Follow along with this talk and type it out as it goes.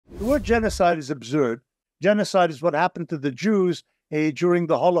The word genocide is absurd. Genocide is what happened to the Jews during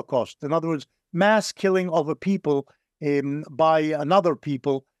the Holocaust. In other words, mass killing of a people by another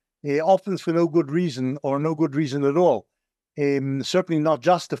people, often for no good reason or no good reason at all. Certainly not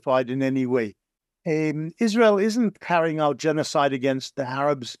justified in any way. Israel isn't carrying out genocide against the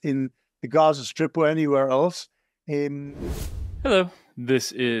Arabs in the Gaza Strip or anywhere else. Hello,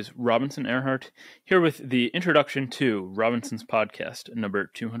 this is Robinson Earhart, here with the introduction to Robinson's podcast,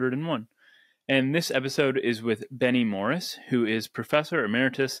 number 201. And this episode is with Benny Morris, who is Professor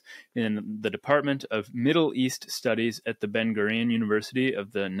Emeritus in the Department of Middle East Studies at the Ben-Gurion University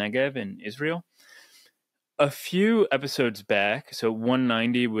of the Negev in Israel. A few episodes back, so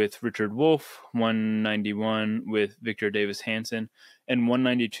 190 with Richard Wolff, 191 with Victor Davis Hanson, and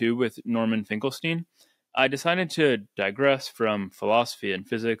 192 with Norman Finkelstein, I decided to digress from philosophy and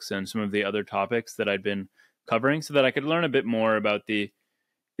physics and some of the other topics that I'd been covering so that I could learn a bit more about the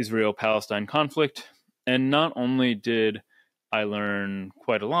Israel-Palestine conflict. And not only did I learn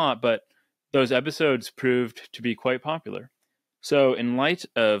quite a lot, but those episodes proved to be quite popular. So in light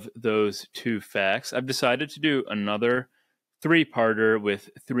of those two facts, I've decided to do another three-parter with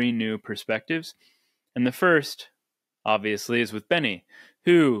three new perspectives. And the first, obviously, is with Benny,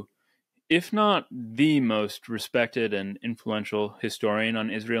 who, if not the most respected and influential historian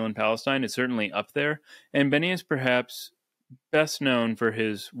on Israel and Palestine, is certainly up there. And Benny is perhaps best known for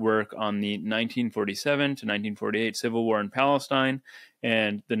his work on the 1947 to 1948 Civil War in Palestine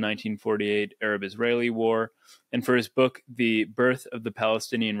and the 1948 Arab-Israeli War, and for his book, The Birth of the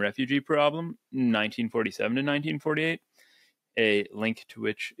Palestinian Refugee Problem, 1947 to 1948, a link to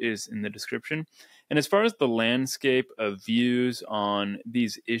which is in the description. And as far as the landscape of views on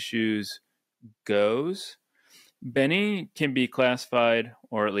these issues goes, Benny can be classified,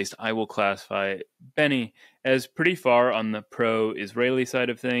 or at least I will classify Benny, as pretty far on the pro-Israeli side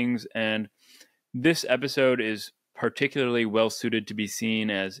of things, and this episode is particularly well-suited to be seen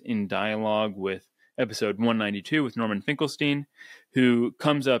as in dialogue with episode 192 with Norman Finkelstein, who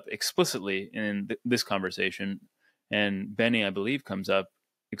comes up explicitly in this conversation, and Benny, I believe, comes up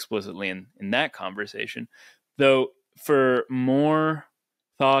explicitly in that conversation. Though for more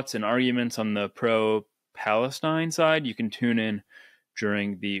thoughts and arguments on the pro-Palestine side, you can tune in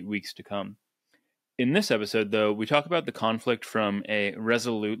during the weeks to come. In this episode, though, we talk about the conflict from a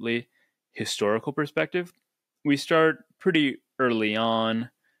resolutely historical perspective. We start pretty early on.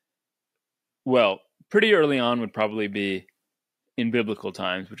 Well, pretty early on would probably be in biblical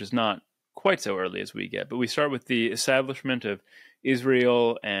times, which is not quite so early as we get. But we start with the establishment of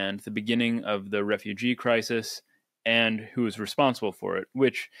Israel and the beginning of the refugee crisis and who is responsible for it,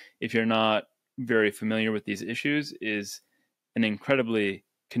 which, if you're not very familiar with these issues, is an incredibly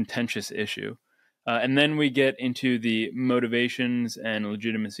contentious issue. And then we get into the motivations and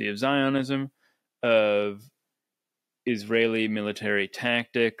legitimacy of Zionism, of Israeli military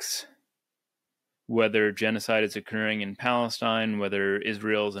tactics, whether genocide is occurring in Palestine, whether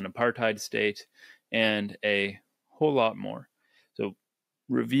Israel is an apartheid state, and a whole lot more. So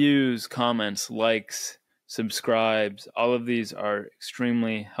reviews, comments, likes, subscribes, all of these are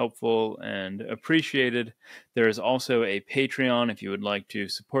extremely helpful and appreciated. There is also a Patreon if you would like to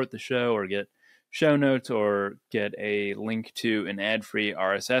support the show or get show notes or get a link to an ad-free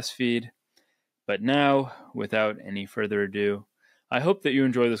RSS feed. But now, without any further ado, I hope that you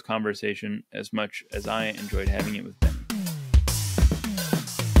enjoy this conversation as much as I enjoyed having it with Ben.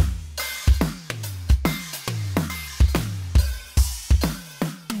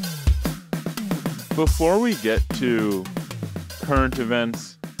 Before we get to current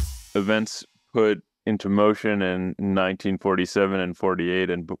events put into motion in 1947 and 48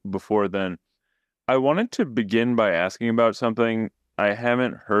 and before then, I wanted to begin by asking about something I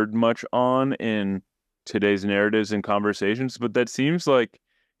haven't heard much on in today's narratives and conversations, but that seems like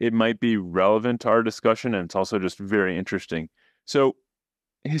it might be relevant to our discussion, and it's also just very interesting. So,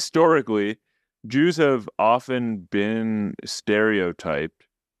 historically, Jews have often been stereotyped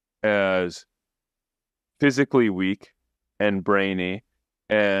as physically weak and brainy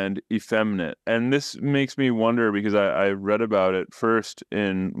and effeminate. And this makes me wonder, because I read about it first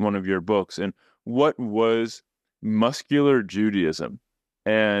in one of your books, and what was Muscular Judaism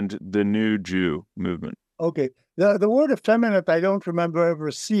and the New Jew movement? Okay. The word effeminate I don't remember ever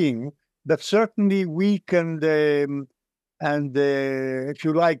seeing, but certainly weak and if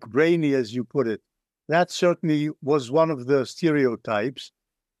you like, brainy, as you put it. That certainly was one of the stereotypes.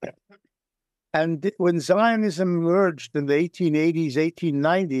 And when Zionism emerged in the 1880s,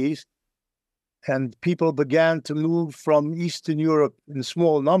 1890s, and people began to move from Eastern Europe in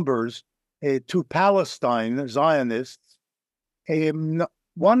small numbers to Palestine, Zionists,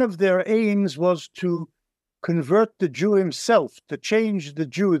 one of their aims was to convert the Jew himself, to change the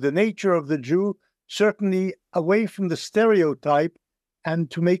Jew, the nature of the Jew, certainly away from the stereotype,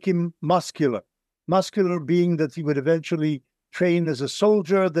 and to make him muscular. Muscular being that he would eventually train as a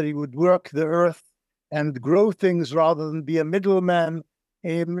soldier, that he would work the earth and grow things rather than be a middleman,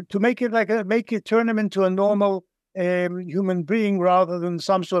 to make it turn him into a normal human being rather than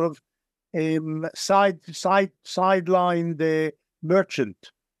some sort of sidelined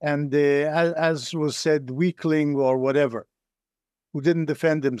merchant, and as was said, weakling or whatever, who didn't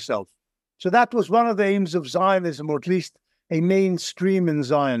defend himself. So that was one of the aims of Zionism, or at least a mainstream in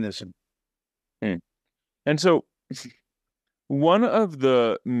Zionism. And so one of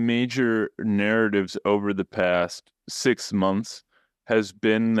the major narratives over the past 6 months has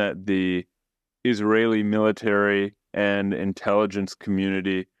been that the Israeli military and intelligence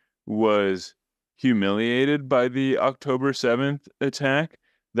community was humiliated by the October 7th attack.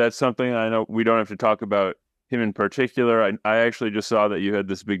 That's something I know we don't have to talk about him in particular. I actually just saw that you had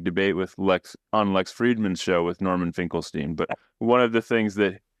this big debate with Lex Friedman's show with Norman Finkelstein. But one of the things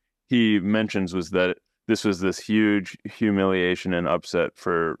that he mentions was that this was this huge humiliation and upset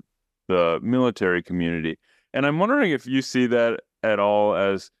for the military community. And I'm wondering if you see that at all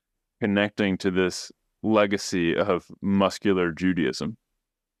as connecting to this legacy of muscular Judaism.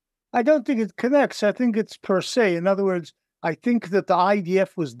 I don't think it connects. I think it's per se. In other words, I think that the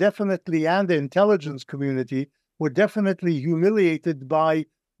IDF was definitely, and the intelligence community were definitely humiliated by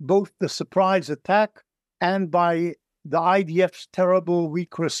both the surprise attack and by the IDF's terrible,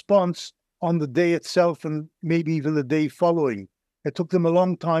 weak response on the day itself and maybe even the day following. It took them a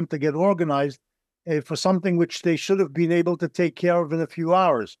long time to get organized for something which they should have been able to take care of in a few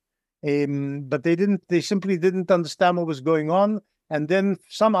hours. But they didn't. They simply didn't understand what was going on. And then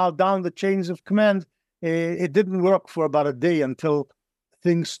somehow down the chains of command, it didn't work for about a day until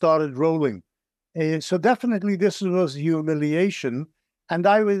things started rolling. So definitely this was humiliation. And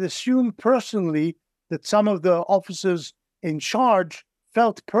I would assume personally that some of the officers in charge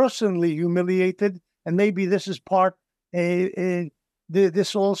felt personally humiliated. And maybe this is part,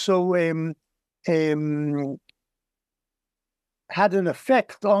 this also had an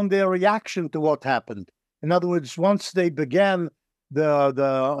effect on their reaction to what happened. In other words, once they began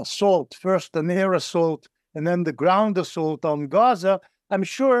the assault, first an air assault and then the ground assault on Gaza, I'm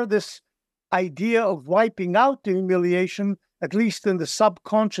sure this idea of wiping out the humiliation, at least in the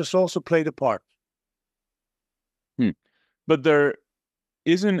subconscious, also played a part. But there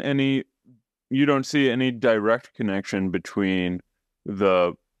isn't any, you don't see any direct connection between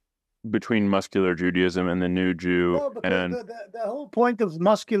muscular Judaism and the new Jew. No, because the whole point of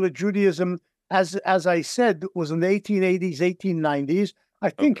muscular Judaism, as I said, was in the 1880s, 1890s.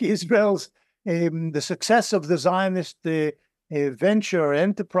 I think Israel's, the success of the Zionist venture,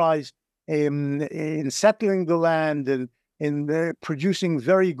 enterprise in settling the land and in producing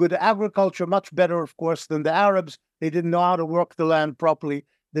very good agriculture, much better, of course, than the Arabs. They didn't know how to work the land properly.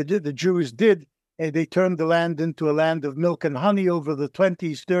 The Jews did. They turned the land into a land of milk and honey over the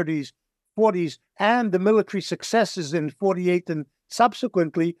 20s, 30s, 40s, and the military successes in 48 and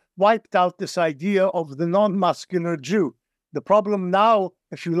subsequently wiped out this idea of the non-muscular Jew. The problem now,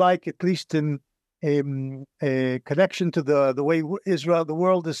 if you like, at least in a connection to the way Israel, the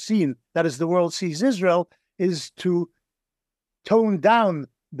world is seen, that is, the world sees Israel, is to tone down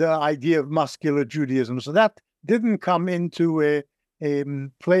the idea of muscular Judaism. So that didn't come into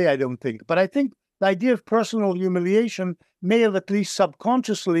play, I don't think. But I think the idea of personal humiliation may have at least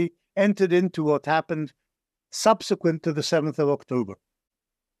subconsciously entered into what happened subsequent to the 7th of October.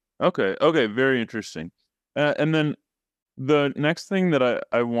 Okay, very interesting. And then the next thing that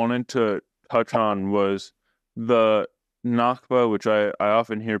I wanted to touch on was the Nakba, which I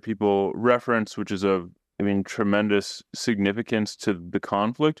often hear people reference, which is of, tremendous significance to the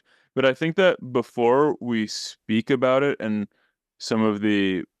conflict. But I think that before we speak about it and some of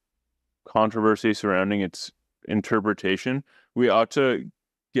the controversy surrounding its interpretation, we ought to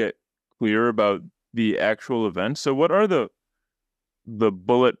get clear about the actual events. So what are the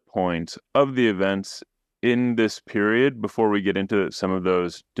bullet points of the events in this period before we get into some of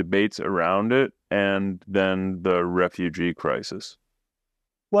those debates around it and then the refugee crisis?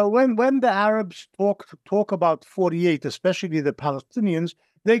 Well, when the Arabs talk about 48, especially the Palestinians,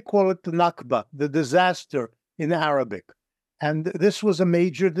 they call it the Nakba, the disaster in Arabic. And this was a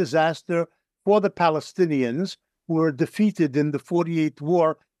major disaster for the Palestinians, who were defeated in the 48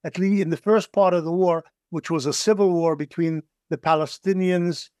 war, at least in the first part of the war, which was a civil war between the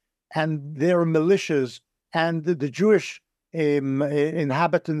Palestinians and their militias and the Jewish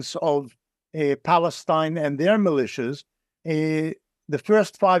inhabitants of Palestine and their militias. the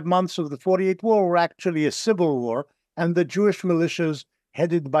first 5 months of the 48 war were actually a civil war, and the Jewish militias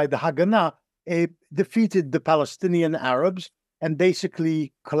headed by the Haganah defeated the Palestinian Arabs and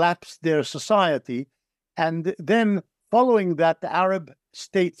basically collapsed their society. And then following that, the Arab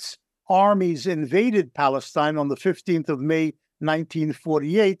states' armies invaded Palestine on the 15th of May,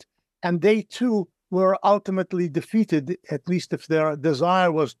 1948, and they too were ultimately defeated, at least if their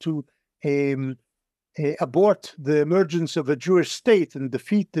desire was to abort the emergence of a Jewish state and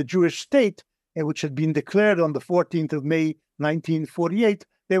defeat the Jewish state, which had been declared on the 14th of May, 1948.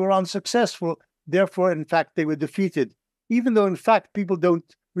 They were unsuccessful. Therefore, in fact, they were defeated. Even though, in fact, people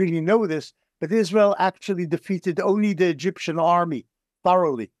don't really know this, but Israel actually defeated only the Egyptian army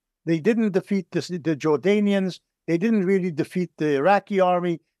thoroughly. They didn't defeat the Jordanians, they didn't really defeat the Iraqi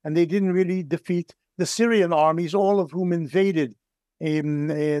army, and they didn't really defeat the Syrian armies, all of whom invaded.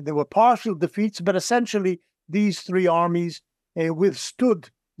 There were partial defeats, but essentially these three armies withstood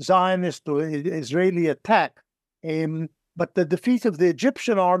Zionist or Israeli attack. But the defeat of the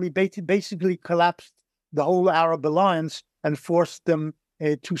Egyptian army basically collapsed the whole Arab alliance and forced them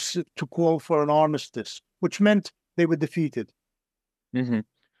to call for an armistice, which meant they were defeated. Mm-hmm.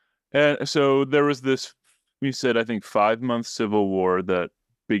 And so there was this, you said, I think 5-month civil war that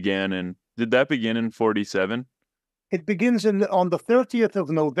began did that begin in 47? It begins on the 30th of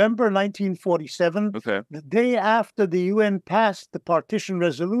November, 1947, okay, the day after the UN passed the partition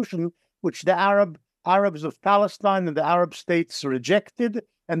resolution, which the Arabs of Palestine and the Arab states rejected,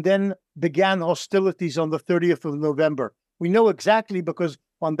 and then began hostilities on the 30th of November. We know exactly because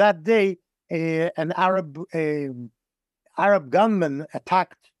on that day, an Arab gunman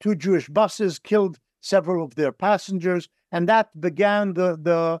attacked 2 Jewish buses, killed several of their passengers, and that began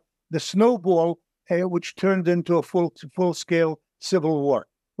the snowball, which turned into a full-scale civil war,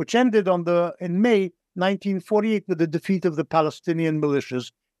 which ended in May 1948 with the defeat of the Palestinian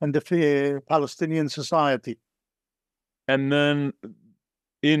militias and the Palestinian society. And then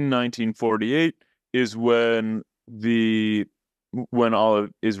in 1948 is when all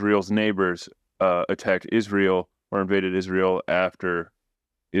of Israel's neighbors attacked Israel or invaded Israel after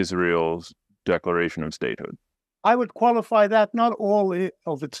Israel's declaration of statehood. I would qualify that not all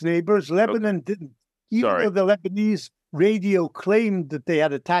of its neighbors. Lebanon didn't. Even though the Lebanese radio claimed that they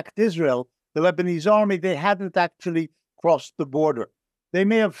had attacked Israel, the Lebanese army, they hadn't actually crossed the border. They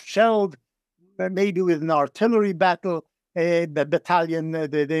may have shelled, maybe with an artillery battalion,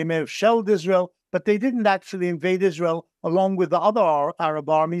 they may have shelled Israel, but they didn't actually invade Israel along with the other Arab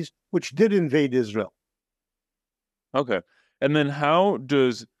armies, which did invade Israel. Okay. And then how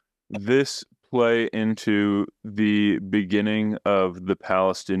does this play into the beginning of the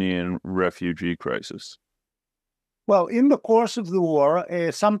Palestinian refugee crisis? Well, in the course of the war,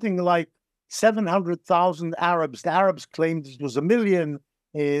 something like 700,000 Arabs, the Arabs claimed it was 1 million.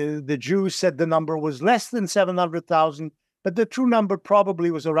 The Jews said the number was less than 700,000, but the true number probably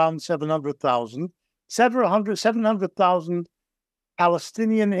was around 700,000. 700,000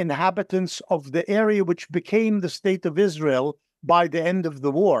 Palestinian inhabitants of the area which became the State of Israel by the end of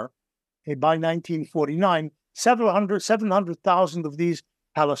the war, by 1949, 700,000 of these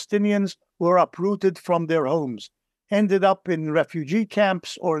Palestinians were uprooted from their homes, ended up in refugee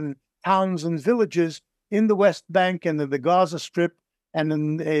camps or in towns and villages in the West Bank and in the Gaza Strip and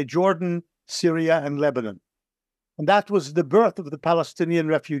in Jordan, Syria, and Lebanon. And that was the birth of the Palestinian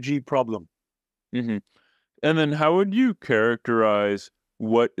refugee problem. Mm-hmm. And then how would you characterize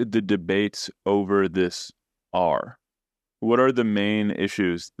what the debates over this are? What are the main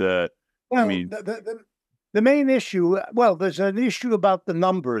issues that, well, the main issue, well, there's an issue about the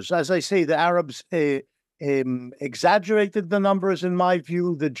numbers. As I say, the Arabs exaggerated the numbers, in my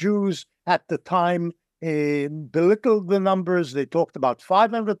view. The Jews at the time belittled the numbers. They talked about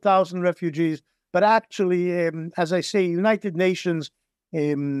 500,000 refugees. But actually, as I say, United Nations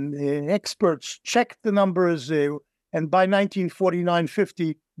experts checked the numbers, and by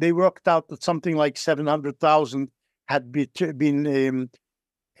 1949-50, they worked out that something like 700,000 had been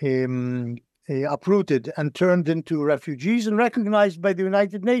uprooted and turned into refugees and recognized by the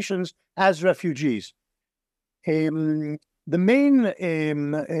United Nations as refugees. The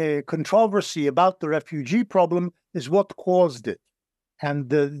main controversy about the refugee problem is what caused it. And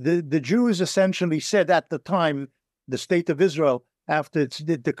the Jews essentially said at the time, the State of Israel, after it's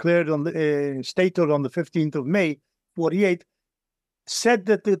declared on the statehood on the 15th of May, 48, said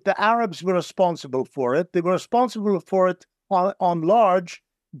that the Arabs were responsible for it. They were responsible for it on large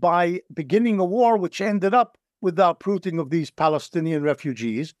by beginning a war which ended up with the uprooting of these Palestinian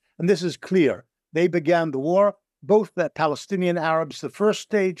refugees. And this is clear. They began the war, both the Palestinian Arabs, the first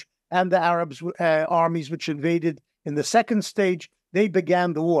stage, and the Arabs armies which invaded in the second stage. they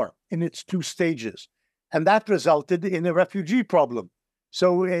began the war in its two stages. And that resulted in a refugee problem.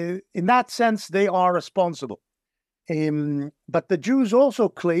 So in that sense, they are responsible. But the Jews also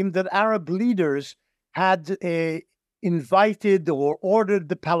claimed that Arab leaders had invited or ordered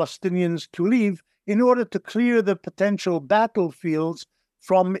the Palestinians to leave in order to clear the potential battlefields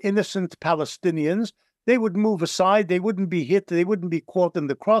from innocent Palestinians. They would move aside, they wouldn't be hit, they wouldn't be caught in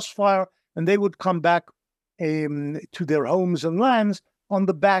the crossfire, and they would come back to their homes and lands on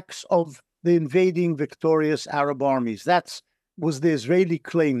the backs of the invading victorious Arab armies. That was the Israeli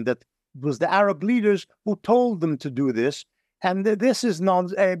claim, that it was the Arab leaders who told them to do this. And this is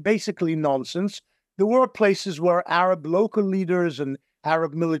basically nonsense. There were places where Arab local leaders and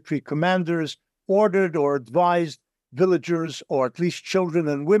Arab military commanders ordered or advised villagers, or at least children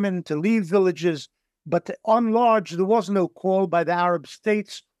and women, to leave villages. But on large, there was no call by the Arab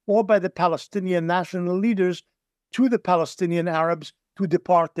states or by the Palestinian national leaders to the Palestinian Arabs to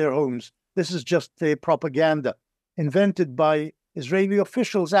depart their homes. This is just propaganda invented by Israeli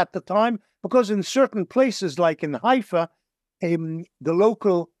officials at the time, because in certain places, like in Haifa, the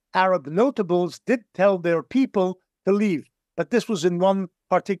local Arab notables did tell their people to leave. But this was in one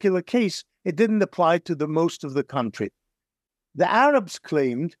particular case. It didn't apply to the most of the country. The Arabs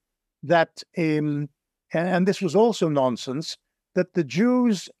claimed that, and this was also nonsense, that the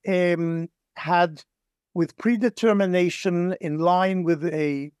Jews had, with predetermination in line with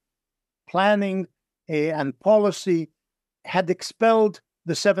a planning and policy, had expelled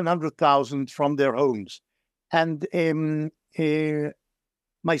the 700,000 from their homes. And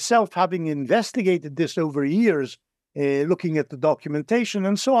myself, having investigated this over years, looking at the documentation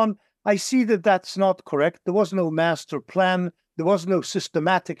and so on, I see that that's not correct. There was no master plan. There was no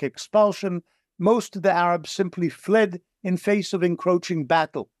systematic expulsion. Most of the Arabs simply fled in face of encroaching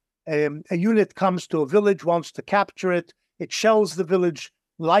battle. A unit comes to a village, wants to capture it. It shells the village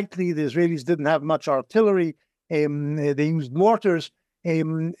lightly. The Israelis didn't have much artillery. They used mortars.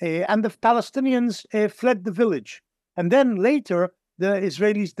 And the Palestinians fled the village. And then later, the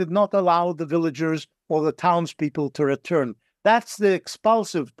Israelis did not allow the villagers or the townspeople to return. That's the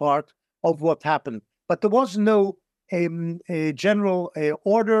expulsive part of what happened. But there was no general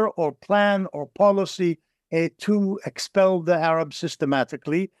order or plan or policy to expel the Arabs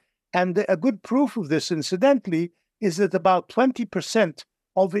systematically. And a good proof of this, incidentally, is that about 20%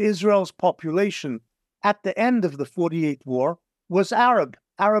 of Israel's population at the end of the 48 war was Arab.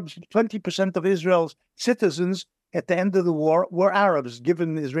 Arabs, 20% of Israel's citizens at the end of the war were Arabs,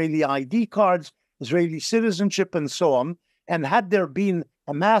 given Israeli ID cards, Israeli citizenship, and so on. And had there been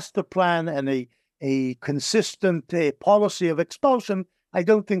a master plan and a consistent policy of expulsion, I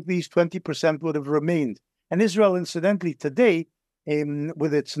don't think these 20% would have remained. And Israel, incidentally, today,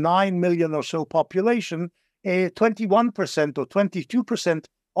 with its 9 million or so population, 21% or 22%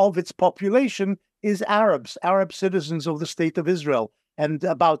 of its population is Arabs, Arab citizens of the State of Israel. And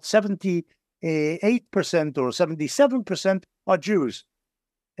about 78% or 77% are Jews.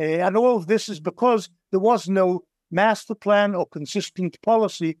 And all of this is because there was no master plan or consistent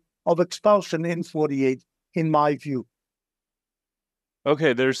policy of expulsion in 48, in my view.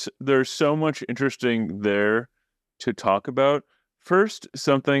 Okay, there's so much interesting there to talk about. First,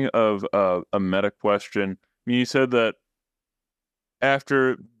 something of a meta question. I mean, you said that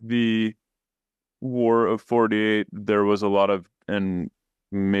after the War of 48, there was a lot of, and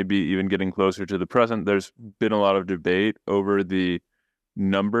maybe even getting closer to the present, there's been a lot of debate over the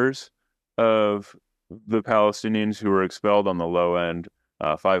numbers of the Palestinians who were expelled. On the low end,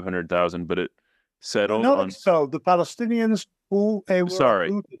 500,000, but it settled not on... expelled. The Palestinians who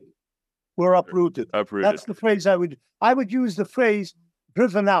were uprooted. That's the phrase I would use, the phrase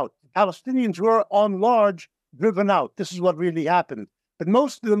driven out. Palestinians were, on large, driven out. This is what really happened. But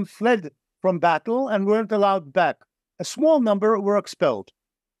most of them fled from battle and weren't allowed back. A small number were expelled.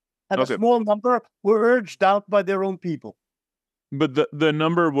 And a small number were urged out by their own people. But the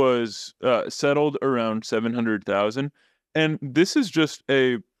number was settled around 700,000. And this is just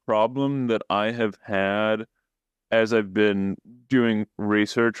a problem that I have had as I've been doing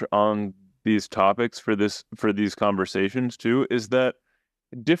research on these topics for these conversations too, is that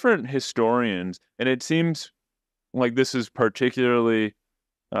different historians, and it seems like this is particularly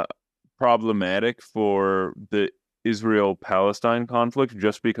problematic for the Israel-Palestine conflict,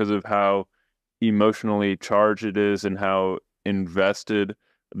 just because of how emotionally charged it is and how invested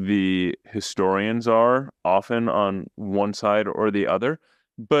the historians are, often on one side or the other.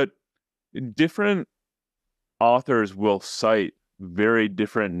 But different authors will cite very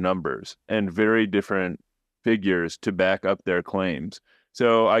different numbers and very different figures to back up their claims.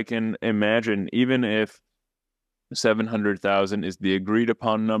 So I can imagine, even if 700,000 is the agreed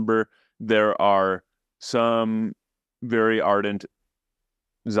upon number. There are some very ardent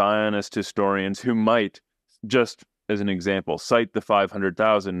Zionist historians who might, just as an example, cite the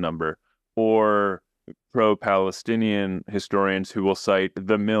 500,000 number, or pro-Palestinian historians who will cite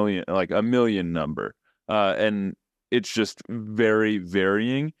the million, like a million number. And it's just very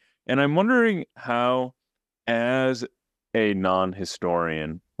varying. And I'm wondering how, as a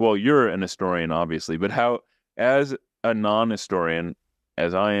non-historian, well, you're an historian, obviously, but how, as a non-historian,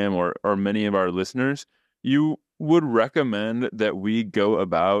 as I am, or many of our listeners, you would recommend that we go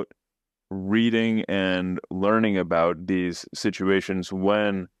about reading and learning about these situations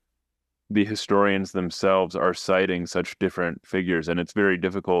when the historians themselves are citing such different figures, and it's very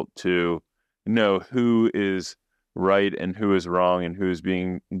difficult to know who is right and who is wrong and who is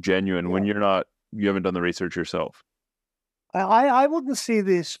being genuine when you haven't done the research yourself. I wouldn't say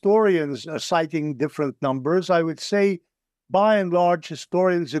the historians are citing different numbers. I would say, by and large,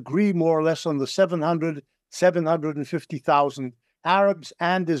 historians agree more or less on the 750,000. Arabs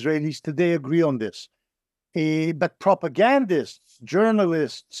and Israelis today agree on this. But propagandists,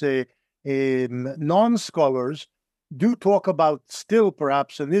 journalists, non-scholars do talk about still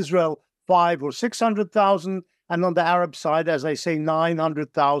perhaps in Israel 500,000 or 600,000, and on the Arab side, as I say,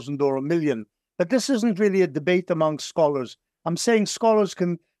 900,000 or 1 million. But this isn't really a debate among scholars. I'm saying scholars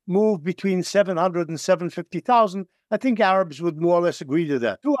can move between 700 and 750,000. I think Arabs would more or less agree to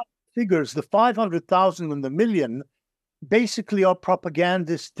that. Two figures, the 500,000 and the million, basically are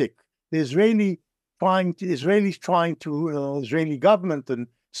propagandistic. The Israeli government and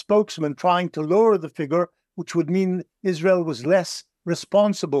spokesman trying to lower the figure, which would mean Israel was less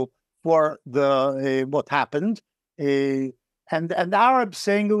responsible for the what happened. And Arabs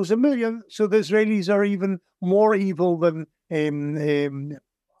saying it was 1 million, so the Israelis are even more evil than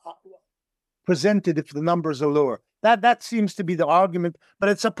presented if the numbers are lower. That seems to be the argument, but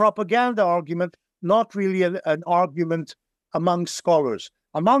it's a propaganda argument, not really an argument among scholars.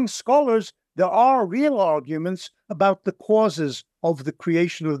 Among scholars, there are real arguments about the causes of the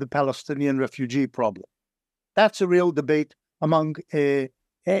creation of the Palestinian refugee problem. That's a real debate among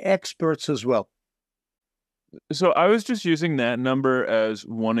experts as well. So I was just using that number as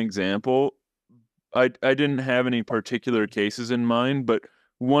one example. I didn't have any particular cases in mind, but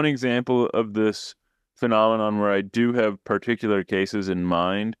one example of this phenomenon where I do have particular cases in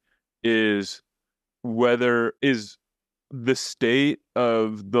mind is the state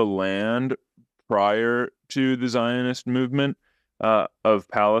of the land prior to the Zionist movement of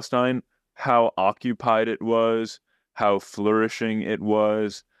Palestine, how occupied it was, how flourishing it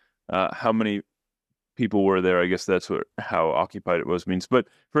was, how many people were there. I guess that's how occupied it was means. But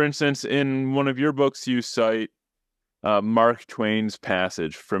for instance, in one of your books, you cite Mark Twain's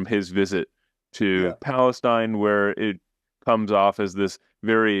passage from his visit to Palestine, where it comes off as this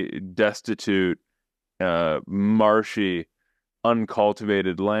very destitute, marshy,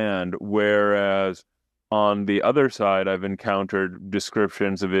 uncultivated land, whereas on the other side, I've encountered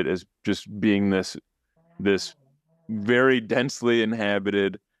descriptions of it as just being this very densely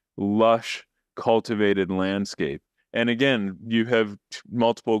inhabited, lush, cultivated landscape. And again, you have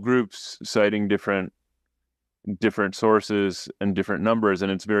multiple groups citing different sources and different numbers, and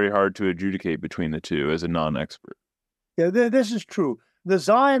it's very hard to adjudicate between the two as a non-expert. Yeah, this is true. The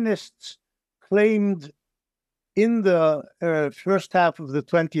Zionists claimed in the first half of the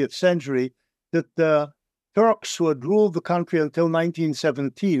 20th century that the Turks who had ruled the country until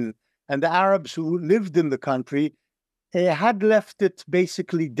 1917 and the Arabs who lived in the country had left it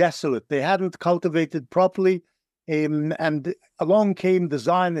basically desolate. They hadn't cultivated properly, and along came the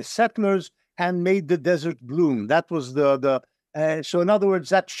Zionist settlers and made the desert bloom. That was so in other words,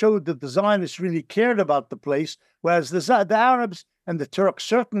 that showed that the Zionists really cared about the place, whereas the Arabs and the Turks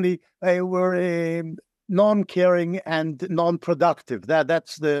certainly were non-caring and non-productive.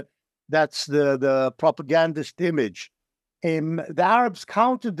 That's the propagandist image. The Arabs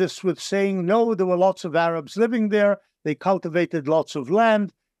countered this with saying, no, there were lots of Arabs living there. They cultivated lots of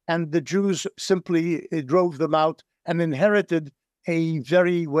land, and the Jews simply drove them out and inherited a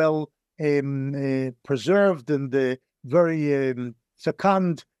very well preserved and very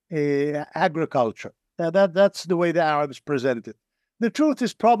fecund agriculture. That's the way the Arabs present it. The truth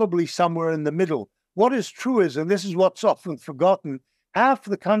is probably somewhere in the middle. What is true is, and this is what's often forgotten, half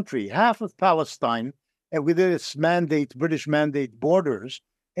the country, half of Palestine, within its British mandate borders,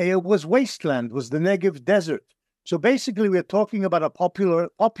 was wasteland, was the Negev desert. So basically, we're talking about a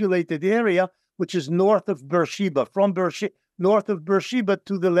populated area which is north of Beersheba, north of Beersheba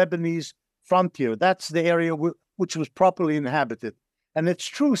to the Lebanese frontier. That's the area which was properly inhabited. And it's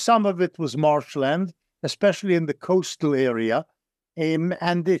true, some of it was marshland, especially in the coastal area.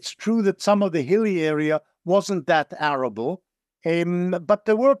 And it's true that some of the hilly area wasn't that arable, but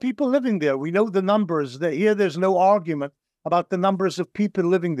there were people living there. We know the numbers. Here there's no argument about the numbers of people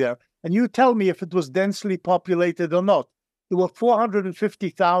living there. And you tell me if it was densely populated or not. There were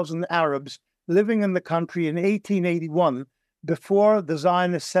 450,000 Arabs living in the country in 1881 before the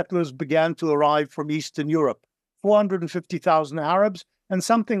Zionist settlers began to arrive from Eastern Europe. 450,000 Arabs and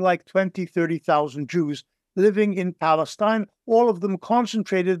something like 30,000 Jews living in Palestine, all of them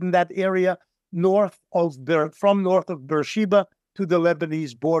concentrated in that area from north of Beersheba to the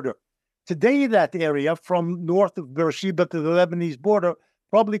Lebanese border. Today, that area from north of Beersheba to the Lebanese border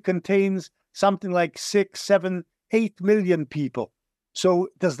probably contains something like 6, 7, 8 million people. So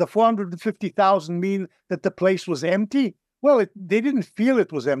does the 450,000 mean that the place was empty? Well, they didn't feel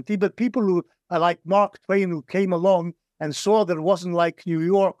it was empty, but people who, like Mark Twain, who came along and saw that it wasn't like New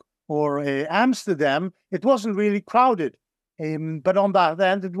York or Amsterdam, it wasn't really crowded. But on the other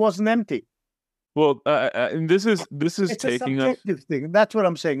hand, it wasn't empty. Well, and this is It's taking a subjective thing. That's what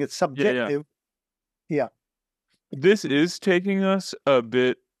I'm saying. It's subjective. Yeah. This is taking us a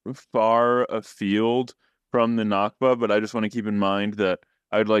bit far afield from the Nakba, but I just want to keep in mind that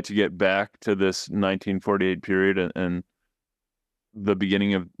I'd like to get back to this 1948 period and the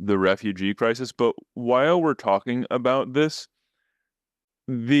beginning of the refugee crisis. But while we're talking about this,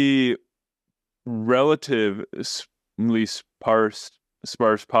 the relatively sparse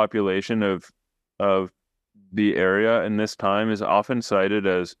population of the area in this time is often cited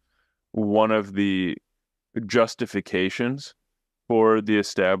as one of the justifications for the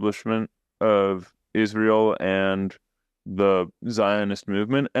establishment of Israel and the Zionist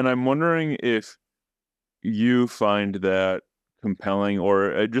movement. And I'm wondering if you find that compelling,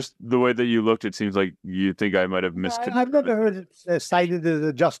 or just the way that you looked, it seems like you think I might have misconstrued. I've never heard it cited as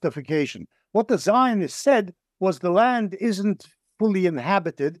a justification. What the Zionists said was the land isn't fully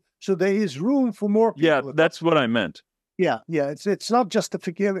inhabited, so there is room for more people. Yeah, that's what I meant. Yeah. It's not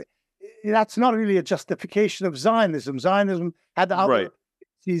justification. That's not really a justification of Zionism. Zionism had other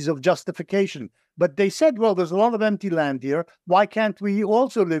pieces of justification. But they said, well, there's a lot of empty land here. Why can't we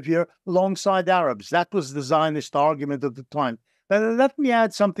also live here alongside Arabs? That was the Zionist argument at the time. But let me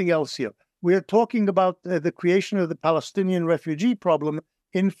add something else here. We're talking about the creation of the Palestinian refugee problem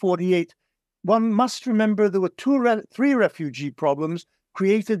in 48. One must remember there were three refugee problems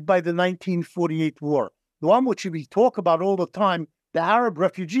created by the 1948 war. The one which we talk about all the time, the Arab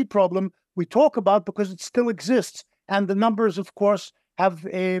refugee problem, we talk about because it still exists. And the numbers, of course, have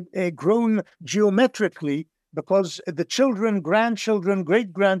grown geometrically because the children, grandchildren,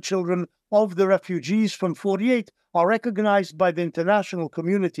 great-grandchildren of the refugees from 48 are recognized by the international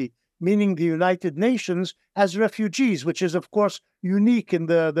community, meaning the United Nations, as refugees, which is, of course, unique in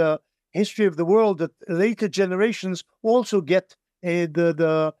the history of the world, that later generations also get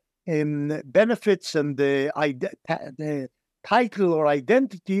the benefits and the title or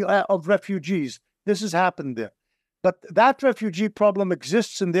identity of refugees. This has happened there. But that refugee problem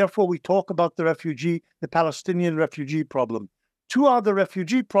exists, and therefore we talk about the Palestinian refugee problem. Two other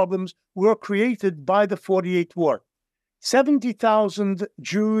refugee problems were created by the 48 war. 70,000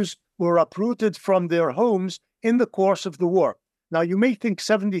 Jews were uprooted from their homes in the course of the war. Now, you may think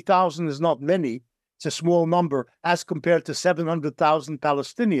 70,000 is not many. It's a small number as compared to 700,000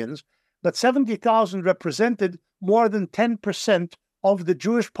 Palestinians, but 70,000 represented more than 10% of the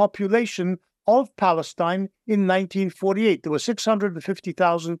Jewish population of Palestine in 1948. There were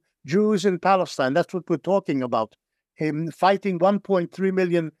 650,000 Jews in Palestine. That's what we're talking about. Fighting 1.3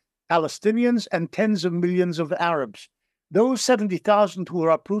 million Palestinians and tens of millions of Arabs. Those 70,000 who were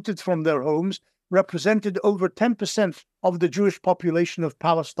uprooted from their homes represented over 10% of the Jewish population of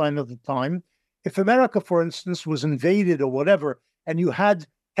Palestine at the time. If America, for instance, was invaded or whatever, and you had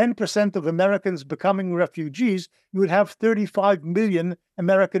 10% of Americans becoming refugees, you would have 35 million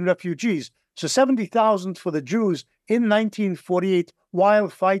American refugees. So 70,000 for the Jews in 1948 while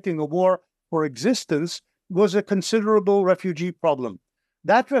fighting a war for existence was a considerable refugee problem.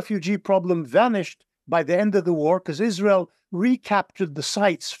 That refugee problem vanished by the end of the war because Israel recaptured the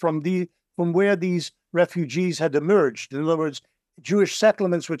sites from where these refugees had emerged. In other words, Jewish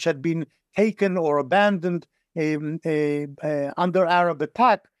settlements which had been taken or abandoned under Arab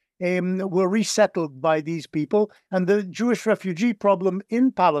attack were resettled by these people, and the Jewish refugee problem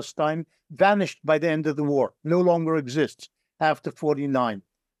in Palestine vanished by the end of the war, no longer exists after 49.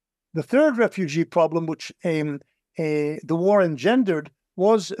 The third refugee problem which the war engendered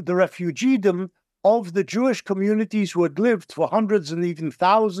was the refugeedom of the Jewish communities who had lived for hundreds and even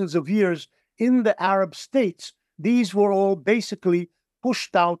thousands of years in the Arab states. These were all basically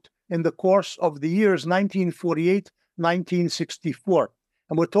pushed out in the course of the years 1948, 1964.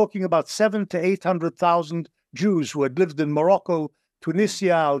 And we're talking about 700,000 to 800,000 Jews who had lived in Morocco,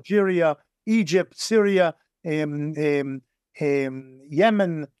 Tunisia, Algeria, Egypt, Syria, Yemen,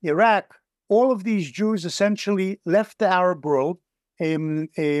 Iraq. All of these Jews essentially left the Arab world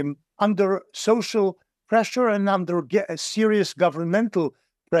under social pressure and under serious governmental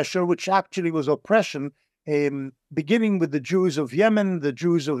pressure, which actually was oppression, beginning with the Jews of Yemen, the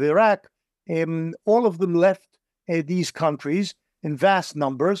Jews of Iraq. All of them left these countries in vast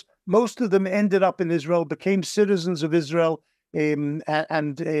numbers. Most of them ended up in Israel, became citizens of Israel, and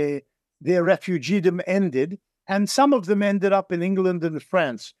their refugeedom ended. And some of them ended up in England and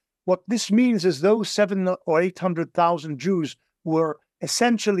France. What this means is those 700,000 or 800,000 Jews were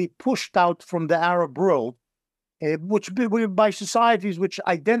essentially pushed out from the Arab world, which by societies which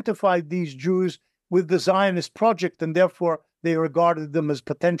identified these Jews with the Zionist project, and therefore they regarded them as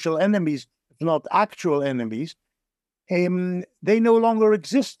potential enemies, if not actual enemies. They no longer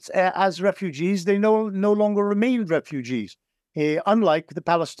exist as refugees. They no longer remain refugees, unlike the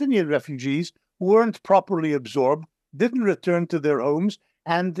Palestinian refugees who weren't properly absorbed, didn't return to their homes,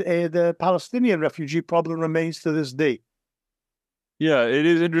 and the Palestinian refugee problem remains to this day. Yeah, it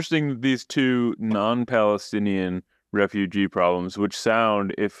is interesting, these two non-Palestinian refugee problems, which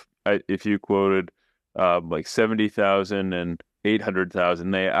sound, if you quoted like 70,000 and 800,000,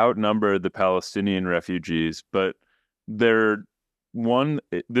 they outnumber the Palestinian refugees, but this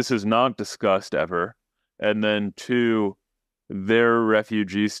is not discussed ever, and then two, their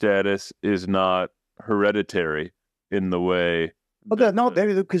refugee status is not hereditary in the way. Well,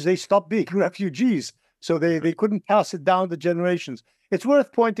 because they stopped being refugees, so they couldn't pass it down the generations. It's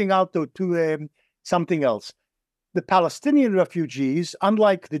worth pointing out, though, to something else. The Palestinian refugees,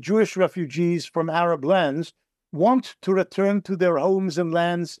 unlike the Jewish refugees from Arab lands, want to return to their homes and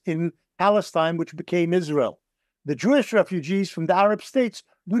lands in Palestine, which became Israel. The Jewish refugees from the Arab states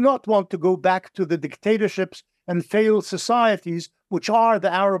do not want to go back to the dictatorships and failed societies which are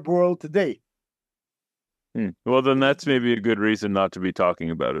the Arab world today. Well, then that's maybe a good reason not to be talking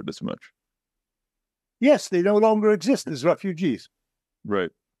about it as much. Yes, they no longer exist as refugees.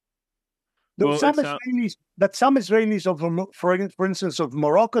 Right. Though some Israelis of, for instance, of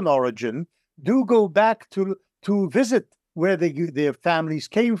Moroccan origin, do go back to visit where their families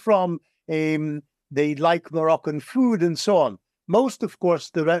came from. They like Moroccan food and so on. Most, of course,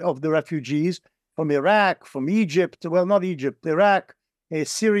 of the refugees from Iraq, from Egypt, well, not Egypt, Iraq,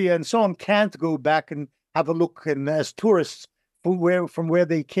 Syria, and so on, can't go back and have a look as tourists from where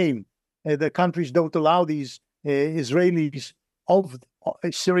they came. The countries don't allow these Israelis of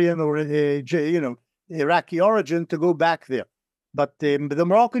Syrian or Iraqi origin to go back there. But the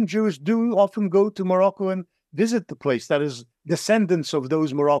Moroccan Jews do often go to Morocco and visit the place. That is, descendants of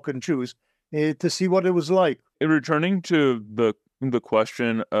those Moroccan Jews, to see what it was like. Returning to the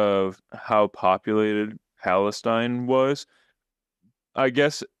question of how populated Palestine was, I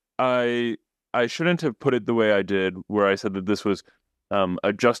guess I shouldn't have put it the way I did, where I said that this was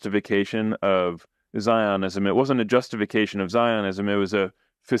a justification of Zionism. It wasn't a justification of Zionism. It was a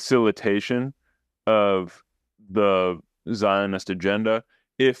facilitation of the Zionist agenda.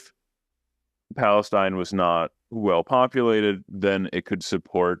 If Palestine was not well populated, then it could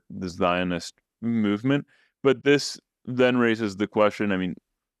support the Zionist movement. But this then raises the question, I mean,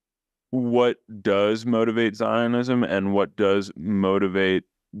 what does motivate Zionism, and what does motivate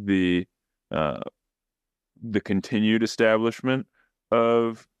the continued establishment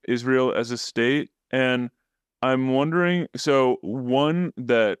of Israel as a state? And I'm wondering, so one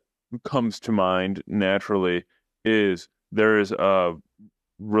that comes to mind naturally is there is a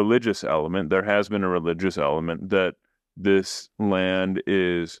religious element. There has been a religious element that this land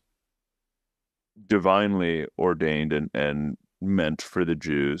is divinely ordained and meant for the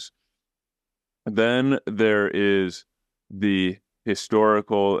Jews. Then there is the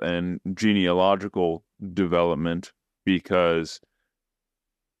historical and genealogical development, because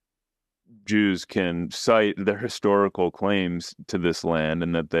Jews can cite their historical claims to this land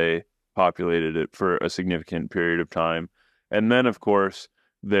and that they populated it for a significant period of time. And then, of course,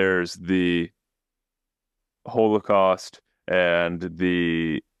 there's the Holocaust and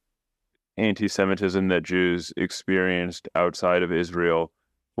the anti-Semitism that Jews experienced outside of Israel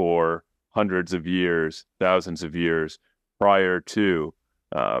for hundreds of years, thousands of years prior to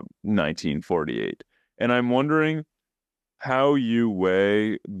 1948. And I'm wondering how you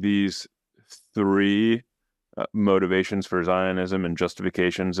weigh these three motivations for Zionism and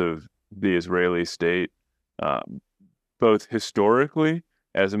justifications of the Israeli state, both historically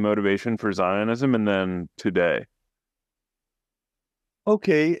as a motivation for Zionism and then today.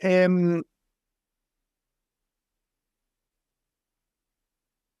 Okay.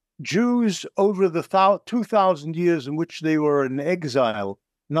 Jews over the 2,000 years in which they were in exile,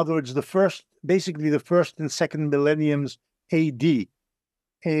 in other words, basically the first and second millenniums AD,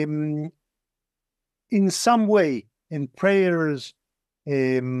 in some way, in prayers,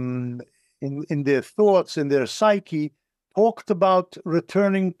 in their thoughts, in their psyche, talked about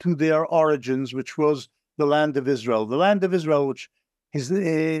returning to their origins, which was the land of Israel. The land of Israel, which is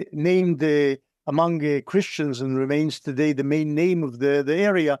named among Christians and remains today the main name of the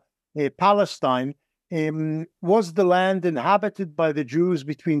area, Palestine, was the land inhabited by the Jews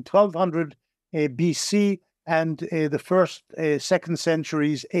between 1200 BC and the first, second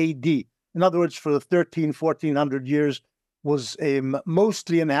centuries AD. In other words, for the 1400 years, was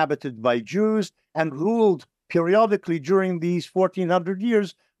mostly inhabited by Jews and ruled periodically during these 1400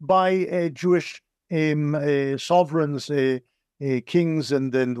 years by Jewish sovereigns, kings,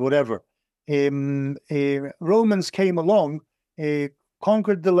 and whatever. Romans came along,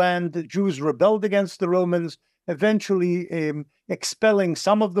 conquered the land. The Jews rebelled against the Romans, eventually expelling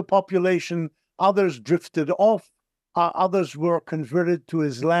some of the population. Others drifted off. Others were converted to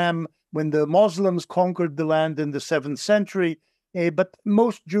Islam when the Muslims conquered the land in the 7th century. But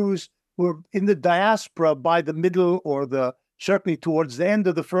most Jews were in the diaspora by the middle or certainly towards the end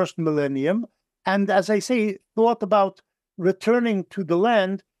of the first millennium. And as I say, thought about returning to the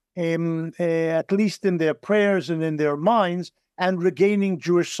land, at least in their prayers and in their minds, and regaining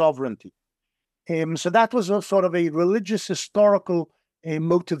Jewish sovereignty. So that was a sort of a religious historical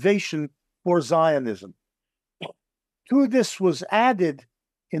motivation for Zionism. To this was added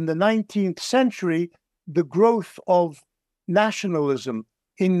in the 19th century the growth of nationalism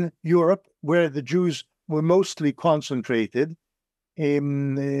in Europe, where the Jews were mostly concentrated.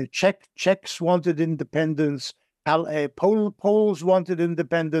 Czechs wanted independence, Poles wanted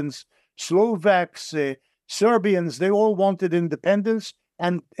independence, Slovaks, Serbians, they all wanted independence,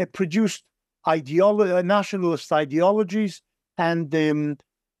 and produced nationalist ideologies and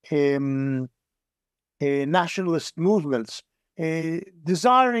nationalist movements,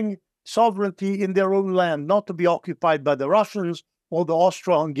 desiring sovereignty in their own land, not to be occupied by the Russians or the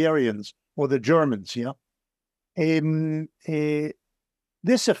Austro-Hungarians or the Germans.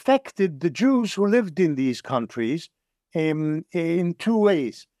 This affected the Jews who lived in these countries in two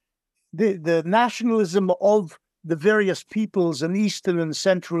ways. The nationalism of the various peoples in Eastern and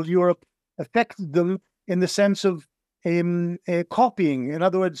Central Europe affected them in the sense of copying. In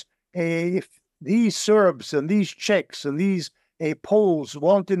other words, if these Serbs and these Czechs and these Poles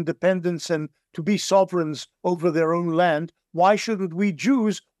want independence and to be sovereigns over their own land, why shouldn't we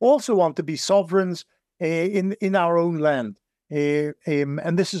Jews also want to be sovereigns in our own land?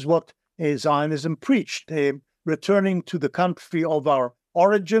 And this is what Zionism preached, returning to the country of our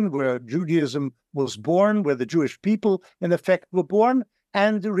origin, where Judaism was born, where the Jewish people, in effect, were born,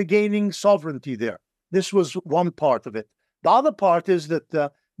 and regaining sovereignty there. This was one part of it. The other part is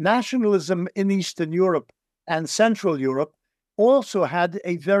that nationalism in Eastern Europe and Central Europe also had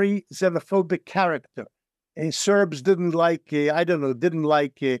a very xenophobic character. Serbs didn't like,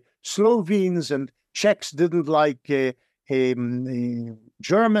 Slovenes, and Czechs didn't like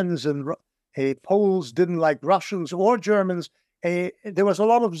Germans, and Poles didn't like Russians or Germans. There was a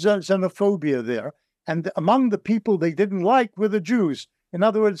lot of xenophobia there. And among the people they didn't like were the Jews. In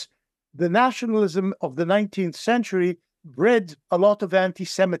other words, the nationalism of the 19th century bred a lot of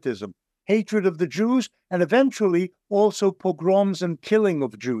anti-Semitism, hatred of the Jews, and eventually also pogroms and killing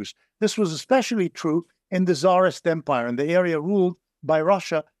of Jews. This was especially true in the Tsarist Empire, in the area ruled by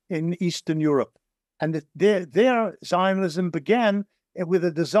Russia in Eastern Europe. And their Zionism began with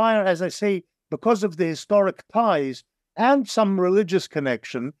a desire, as I say, because of the historic ties and some religious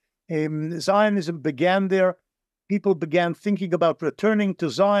connection. Zionism began there. People began thinking about returning to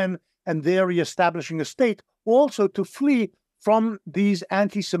Zion and there reestablishing a state, also to flee from these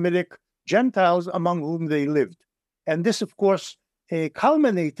anti-Semitic Gentiles among whom they lived. And this, of course,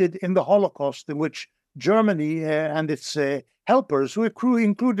 culminated in the Holocaust, in which Germany and its helpers, who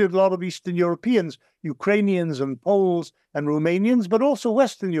included a lot of Eastern Europeans, Ukrainians and Poles and Romanians, but also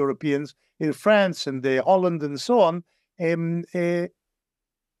Western Europeans in France and Holland and so on,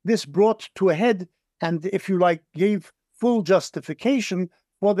 this brought to a head and, if you like, gave full justification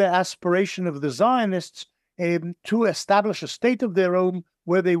for the aspiration of the Zionists to establish a state of their own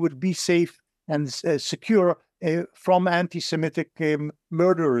where they would be safe and secure from anti-Semitic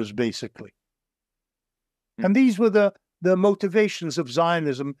murderers, basically. And these were the motivations of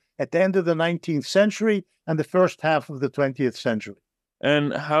Zionism at the end of the 19th century and the first half of the 20th century.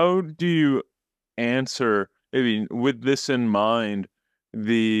 And how do you answer, I mean, with this in mind,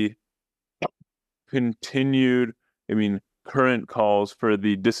 the continued, current calls for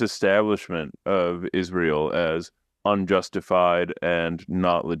the disestablishment of Israel as unjustified and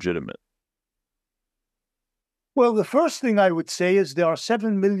not legitimate? Well, the first thing I would say is there are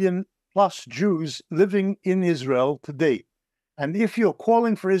 7 million plus Jews living in Israel today. And if you're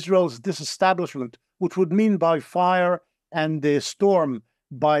calling for Israel's disestablishment, which would mean by fire and storm,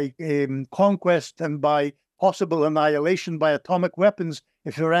 by conquest and by possible annihilation by atomic weapons,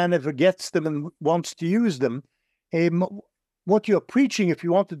 if Iran ever gets them and wants to use them, what you're preaching, if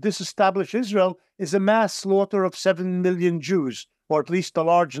you want to disestablish Israel, is a mass slaughter of 7 million Jews, or at least a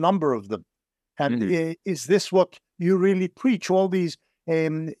large number of them. And is this what you really preach? All these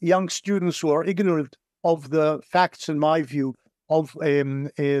young students who are ignorant of the facts, in my view, of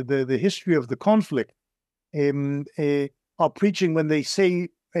the history of the conflict, are preaching when they say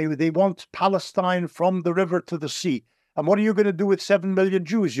they want Palestine from the river to the sea. And what are you going to do with 7 million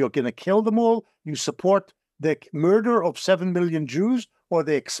Jews? You're going to kill them all? You support the murder of 7 million Jews or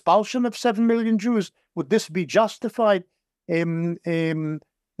the expulsion of 7 million Jews? Would this be justified? They're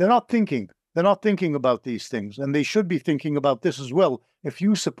not thinking. They're not thinking about these things, and they should be thinking about this as well. If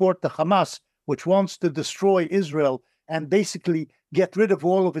you support the Hamas, which wants to destroy Israel and basically get rid of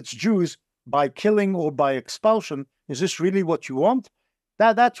all of its Jews by killing or by expulsion, is this really what you want?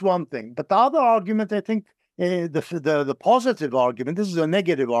 That's one thing. But the other argument, I think, the positive argument, this is a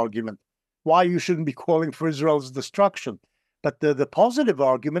negative argument, why you shouldn't be calling for Israel's destruction. But the positive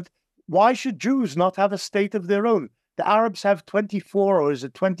argument, why should Jews not have a state of their own? The Arabs have 24, or is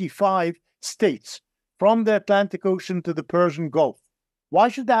it 25 states, from the Atlantic Ocean to the Persian Gulf. Why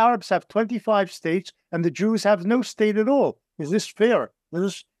should the Arabs have 25 states and the Jews have no state at all? Is this fair?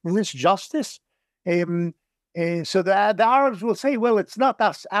 Is this justice? So the Arabs will say, well, it's not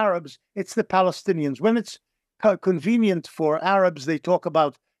us Arabs, it's the Palestinians. When it's convenient for Arabs, they talk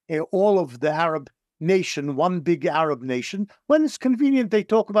about all of the Arab nation, one big Arab nation. When it's convenient, they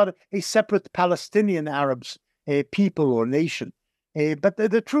talk about a separate Palestinian Arabs people or nation. But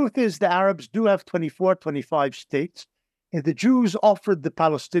the truth is the Arabs do have 24, 25 states. The Jews offered the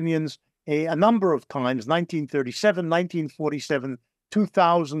Palestinians a number of times, 1937, 1947,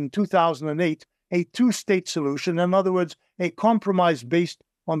 2000, 2008, a two-state solution. In other words, a compromise based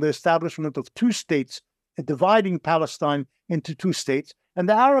on the establishment of two states, dividing Palestine into two states. And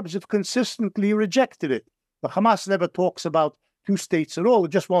the Arabs have consistently rejected it. The Hamas never talks about two states at all.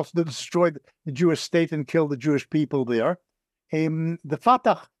 It just wants to destroy the Jewish state and kill the Jewish people there. The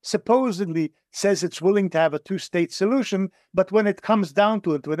Fatah supposedly says it's willing to have a two-state solution, but when it comes down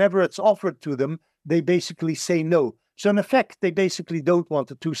to it, whenever it's offered to them, they basically say no. So in effect, they basically don't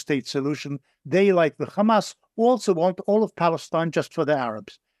want a two-state solution. They, like the Hamas, also want all of Palestine just for the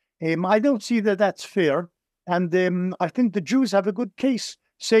Arabs. I don't see that that's fair. And I think the Jews have a good case,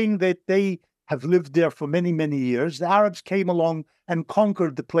 saying that they have lived there for many, many years. The Arabs came along and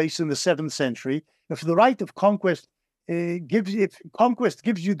conquered the place in the 7th century. If the right of conquest if conquest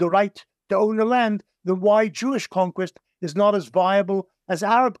gives you the right to own a land, then why Jewish conquest is not as viable as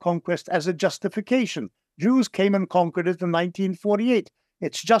Arab conquest as a justification? Jews came and conquered it in 1948.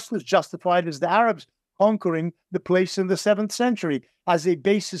 It's just as justified as the Arabs conquering the place in the 7th century as a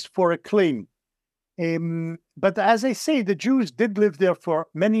basis for a claim. But as I say, the Jews did live there for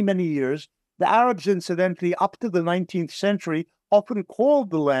many, many years. The Arabs, incidentally, up to the 19th century, often called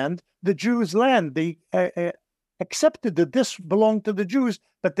the land the Jews' land. They accepted that this belonged to the Jews,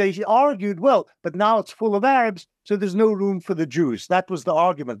 but they argued, well, but now it's full of Arabs, so there's no room for the Jews. That was the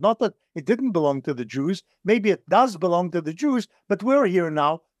argument. Not that it didn't belong to the Jews. Maybe it does belong to the Jews, but we're here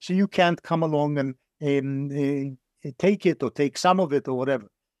now, so you can't come along and take it or take some of it or whatever.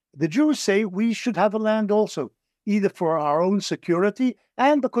 The Jews say we should have a land also, either for our own security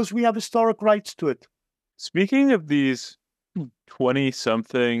and because we have historic rights to it. Speaking of these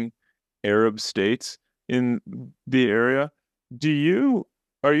 20-something Arab states in the area,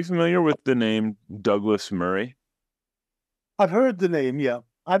 are you familiar with the name Douglas Murray? I've heard the name, yeah.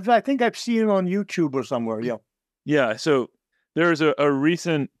 I think I've seen it on YouTube or somewhere, yeah. Yeah, so there's a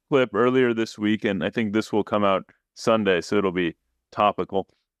recent clip earlier this week, and I think this will come out Sunday, so it'll be topical.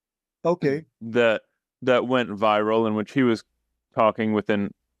 Okay. That went viral, in which he was talking with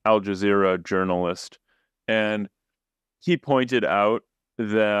an Al Jazeera journalist, and he pointed out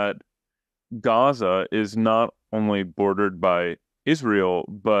that Gaza is not only bordered by Israel,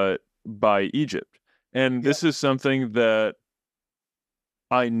 but by Egypt. And this is something that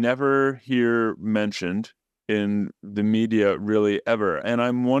I never hear mentioned in the media really ever. And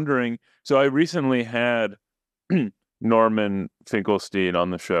I'm wondering, so I recently had Norman Finkelstein on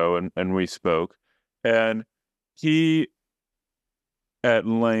the show, and we spoke, and he at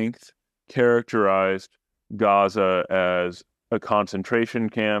length characterized Gaza as a concentration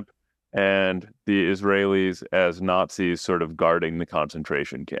camp and the Israelis as Nazis sort of guarding the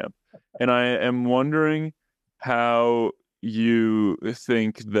concentration camp. And I am wondering how you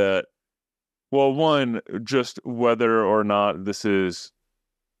think that, well, one, just whether or not this is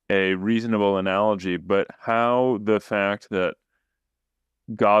a reasonable analogy, but how the fact that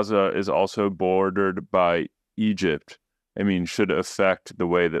Gaza is also bordered by Egypt, I mean, should affect the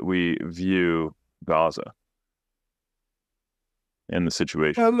way that we view Gaza and the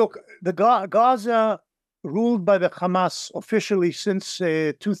situation. Look, the Gaza, ruled by the Hamas officially since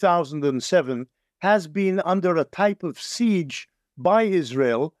 2007, has been under a type of siege by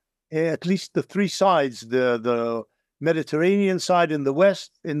Israel, at least the three sides, the Mediterranean side in the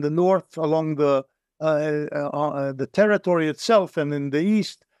west, in the north along the territory itself, and in the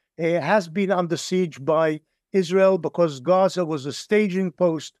east, has been under siege by Israel because Gaza was a staging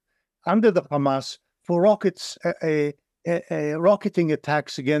post under the Hamas for rocketing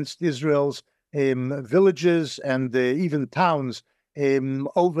attacks against Israel's villages and even towns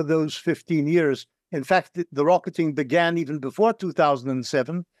over those 15 years. In fact, the rocketing began even before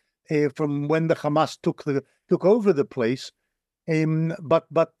 2007, from when the Hamas took over the place.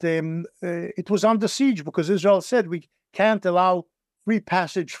 But it was under siege because Israel said we can't allow free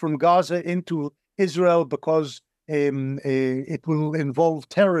passage from Gaza into Israel because it will involve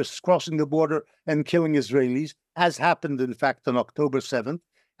terrorists crossing the border and killing Israelis, as happened, in fact, on October 7th.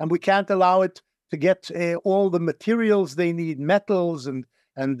 And we can't allow it to get all the materials they need, metals and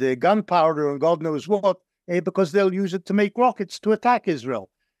gunpowder and God knows what, because they'll use it to make rockets to attack Israel.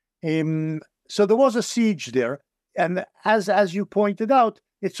 So there was a siege there. And as you pointed out,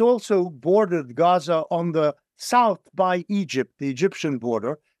 it's also bordered Gaza on the south by Egypt, the Egyptian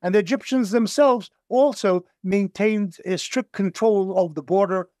border. And the Egyptians themselves also maintained a strict control of the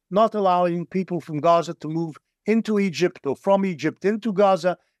border, not allowing people from Gaza to move into Egypt or from Egypt into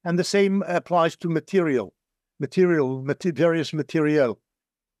Gaza. And the same applies to various material. The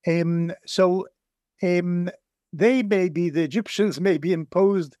Egyptians may be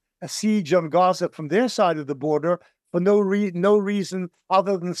imposed a siege on Gaza from their side of the border for no reason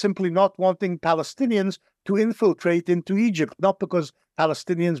other than simply not wanting Palestinians to infiltrate into Egypt, not because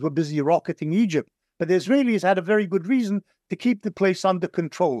Palestinians were busy rocketing Egypt, but the Israelis had a very good reason to keep the place under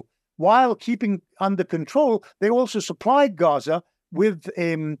control. While keeping under control, they also supplied Gaza with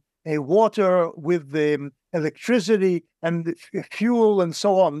water, with electricity and fuel and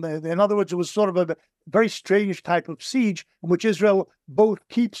so on. In other words, it was sort of a very strange type of siege in which Israel both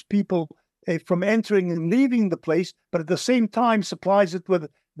keeps people from entering and leaving the place, but at the same time supplies it with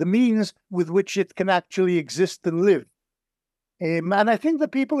the means with which it can actually exist and live. And I think the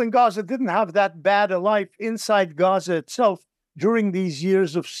people in Gaza didn't have that bad a life inside Gaza itself during these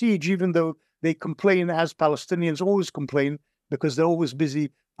years of siege, even though they complain, as Palestinians always complain, because they're always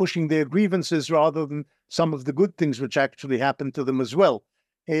busy pushing their grievances rather than some of the good things which actually happened to them as well.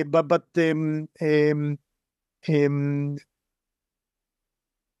 That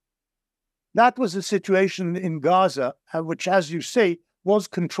was a situation in Gaza, which, as you say, was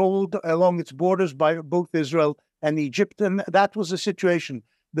controlled along its borders by both Israel and Egypt. And that was a situation.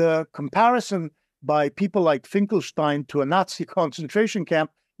 The comparison by people like Finkelstein to a Nazi concentration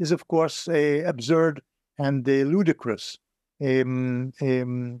camp is, of course, absurd and ludicrous. If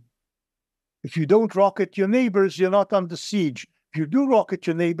you don't rocket your neighbors, you're not under siege. If you do rocket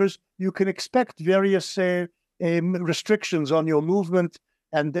your neighbors, you can expect various restrictions on your movement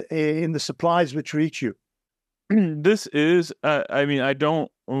and in the supplies which reach you. This is, I mean, I don't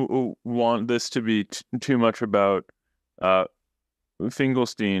want this to be too much about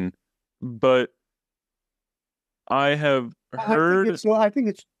Finkelstein, but I have heard... I think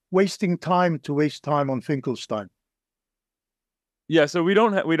it's wasting time to waste time on Finkelstein. Yeah, so we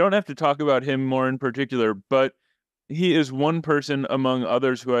don't have to talk about him more in particular, but he is one person among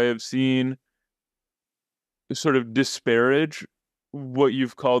others who I have seen sort of disparage what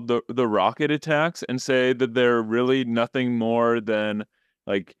you've called the rocket attacks and say that they're really nothing more than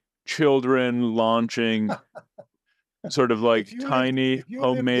like children launching sort of like tiny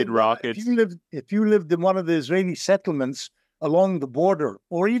homemade rockets. If you lived in one of the Israeli settlements along the border,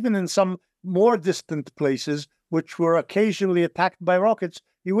 or even in some more distant places which were occasionally attacked by rockets,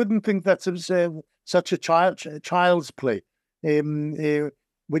 you wouldn't think that's such a child's play. When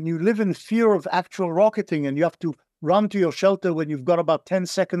you live in fear of actual rocketing and you have to run to your shelter when you've got about 10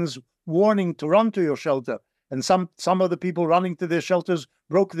 seconds warning to run to your shelter, and some of the people running to their shelters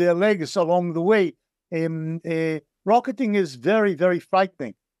broke their legs along the way, rocketing is very, very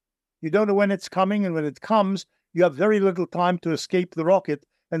frightening. You don't know when it's coming, and when it comes, you have very little time to escape the rocket.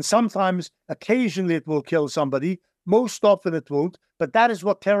 And sometimes, occasionally, it will kill somebody. Most often it won't. But that is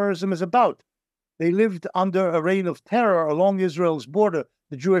what terrorism is about. They lived under a reign of terror along Israel's border,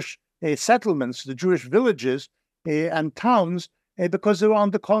 the Jewish settlements, the Jewish villages and towns, because they were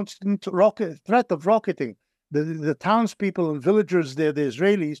under constant threat of rocketing. The townspeople and villagers there, the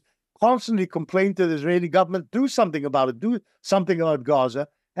Israelis, constantly complained to the Israeli government, do something about it, do something about Gaza.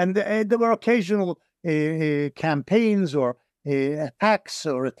 And there were occasional campaigns or attacks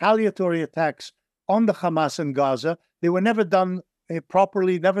or retaliatory attacks on the Hamas in Gaza. They were never done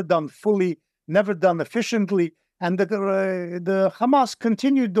properly, never done fully, never done efficiently. And the Hamas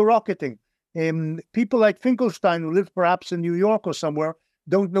continued the rocketing. People like Finkelstein, who live perhaps in New York or somewhere,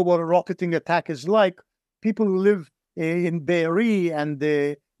 don't know what a rocketing attack is like. People who live in Be'eri and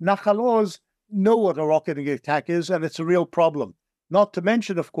Nahal Oz know what a rocketing attack is, and it's a real problem. Not to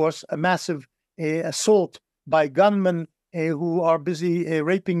mention, of course, a massive assault by gunmen who are busy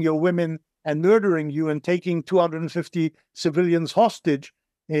raping your women and murdering you and taking 250 civilians hostage.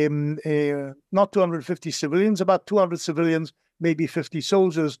 Not 250 civilians, about 200 civilians, maybe 50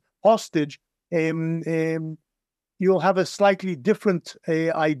 soldiers hostage. You'll have a slightly different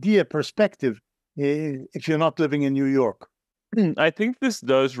perspective if you're not living in New York. I think this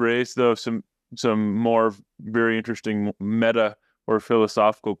does raise, though, some more very interesting meta or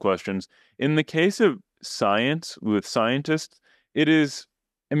philosophical questions. In the case of science, with scientists, it is,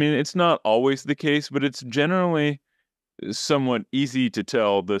 I mean, it's not always the case, but it's generally somewhat easy to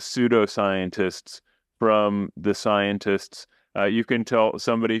tell the pseudoscientists from the scientists. You can tell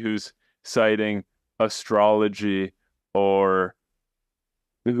somebody who's citing astrology or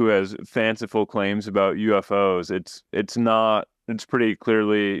who has fanciful claims about UFOs. It's pretty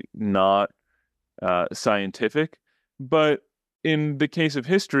clearly not scientific. But in the case of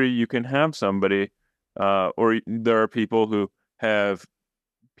history, you can have somebody, or there are people who have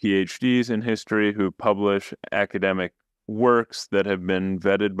PhDs in history who publish academic works that have been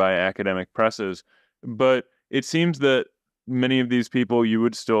vetted by academic presses. But it seems that many of these people you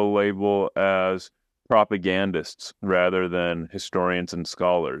would still label as propagandists rather than historians and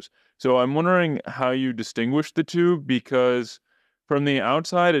scholars. So I'm wondering how you distinguish the two, because from the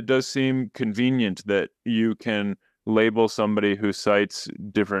outside, it does seem convenient that you can label somebody who cites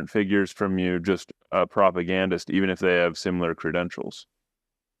different figures from you just a propagandist, even if they have similar credentials.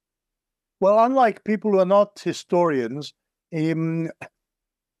 Well, unlike people who are not historians,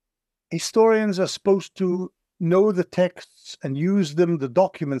 historians are supposed to know the texts and use them, the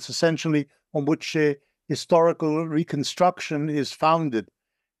documents essentially on which historical reconstruction is founded.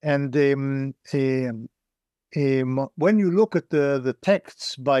 And when you look at the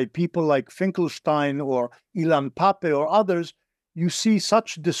texts by people like Finkelstein or Ilan Pappé or others, you see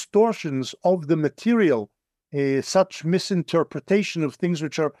such distortions of the material, such misinterpretation of things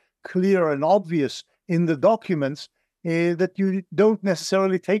which are clear and obvious in the documents, that you don't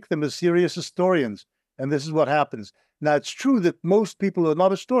necessarily take them as serious historians. And this is what happens. Now, it's true that most people who are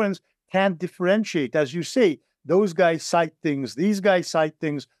not historians can't differentiate. As you say, those guys cite things, these guys cite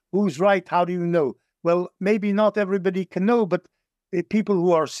things. Who's right? How do you know? Well, maybe not everybody can know, but people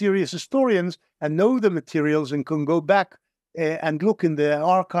who are serious historians and know the materials and can go back and look in the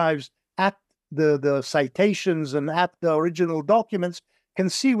archives at the citations and at the original documents can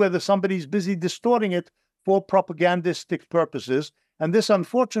see whether somebody's busy distorting it for propagandistic purposes. And this,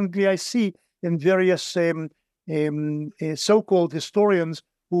 unfortunately, I see in various so-called historians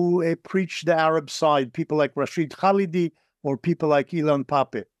who preach the Arab side, people like Rashid Khalidi or people like Ilan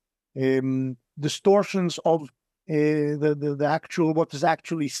Pappé. Distortions of the actual, what is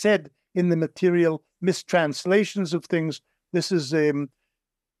actually said in the material, mistranslations of things. This is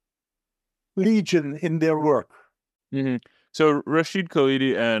legion in their work. Mm-hmm. So Rashid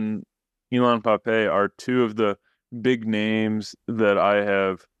Khalidi and Ilan Pappé are two of the big names that I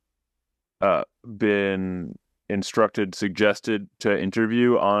have been suggested to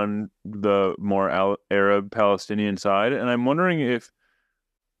interview on the more Arab-Palestinian side. And I'm wondering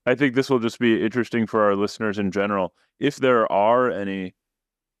I think this will just be interesting for our listeners in general, if there are any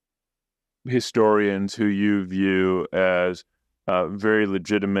historians who you view as very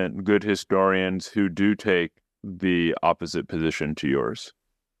legitimate, good historians who do take the opposite position to yours.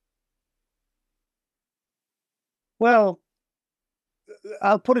 Well,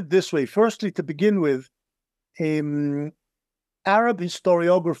 I'll put it this way. Firstly, to begin with, Arab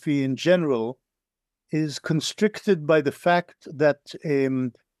historiography in general is constricted by the fact that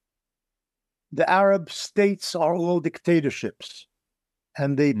the Arab states are all dictatorships,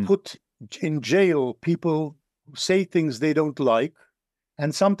 and they put in jail people who say things they don't like,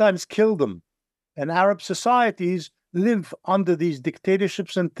 and sometimes kill them. And Arab societies live under these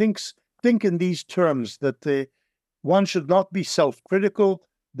dictatorships and think in these terms, that one should not be self-critical,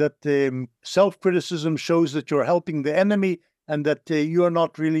 that self-criticism shows that you're helping the enemy, and that you are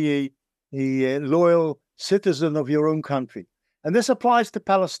not really a loyal citizen of your own country. And this applies to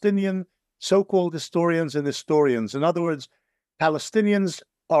Palestinian so-called historians and historians. In other words, Palestinians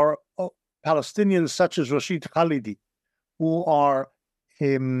are Palestinians such as Rashid Khalidi, who are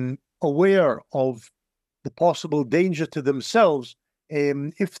aware of the possible danger to themselves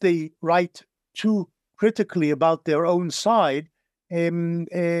if they write too critically about their own side,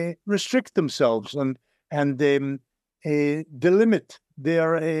 restrict themselves and delimit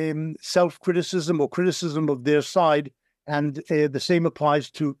their self-criticism or criticism of their side. And the same applies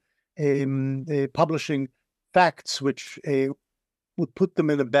to publishing facts which would put them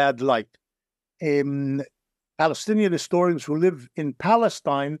in a bad light. Palestinian historians who live in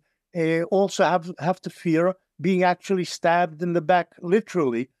Palestine also have to fear being actually stabbed in the back,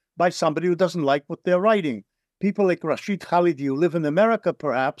 literally, by somebody who doesn't like what they're writing. People like Rashid Khalidi, who live in America,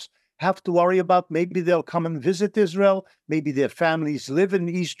 perhaps, have to worry about maybe they'll come and visit Israel, maybe their families live in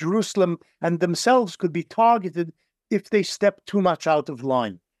East Jerusalem, and themselves could be targeted if they step too much out of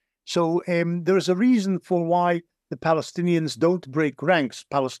line. So there's a reason for why the Palestinians don't break ranks,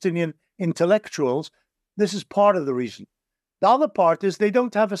 Palestinian intellectuals. This is part of the reason. The other part is they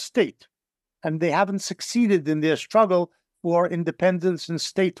don't have a state, and they haven't succeeded in their struggle for independence and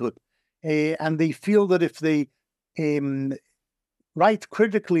statehood. And they feel that if they write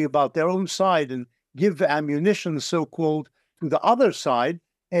critically about their own side and give ammunition, so-called, to the other side,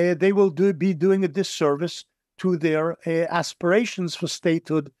 they will be doing a disservice to their aspirations for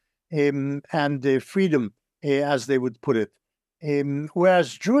statehood and freedom, as they would put it.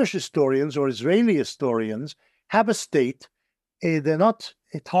 Whereas Jewish historians or Israeli historians have a state, they're not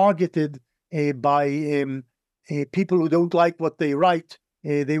targeted by people who don't like what they write.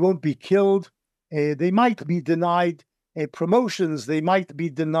 They won't be killed. They might be denied promotions. They might be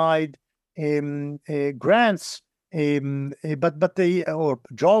denied grants, but they, or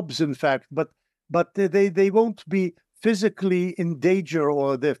jobs, in fact. But they won't be physically in danger,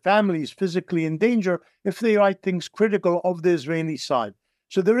 or their families physically in danger, if they write things critical of the Israeli side.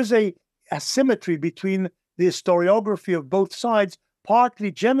 So there is a asymmetry between the historiography of both sides,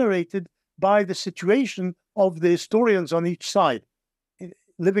 partly generated by the situation of the historians on each side.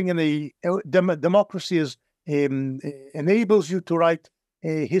 Living in a democracy enables you to write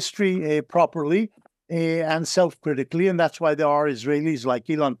history properly and self-critically, and that's why there are Israelis like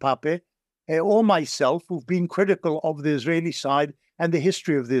Ilan Pappé or myself who've been critical of the Israeli side and the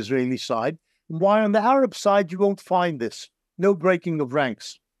history of the Israeli side. Why on the Arab side you won't find this? No breaking of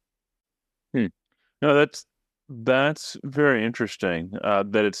ranks. No, that's very interesting.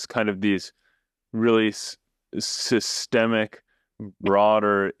 That it's kind of these really systemic,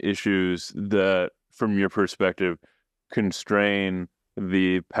 broader issues that, from your perspective, constrain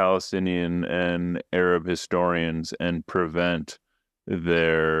the Palestinian and Arab historians and prevent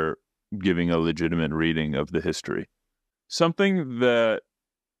their giving a legitimate reading of the history. Something that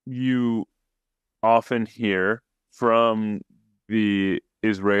you often hear from the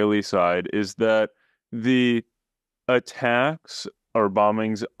Israeli side is that the attacks or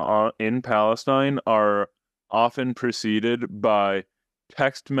bombings in Palestine are often preceded by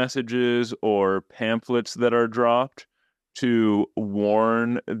text messages or pamphlets that are dropped to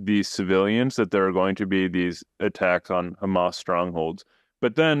warn the civilians that there are going to be these attacks on Hamas strongholds.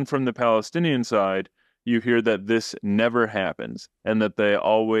 But then from the Palestinian side, you hear that this never happens and that they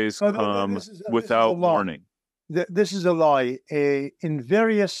always come without warning. This is a lie. In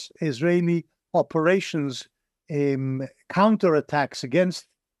various Israeli operations, counterattacks against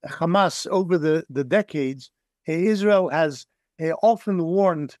Hamas over the decades, Israel has often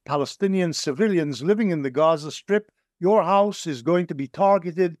warned Palestinian civilians living in the Gaza Strip, your house is going to be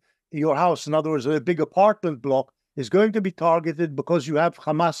targeted. Your house, in other words, a big apartment block, is going to be targeted because you have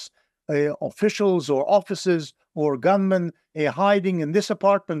Hamas officials or officers or gunmen hiding in this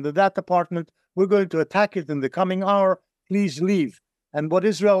apartment or that apartment. We're going to attack it in the coming hour. Please leave. And what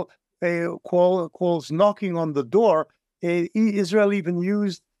Israel calls knocking on the door, Israel even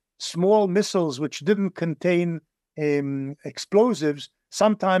used small missiles which didn't contain explosives,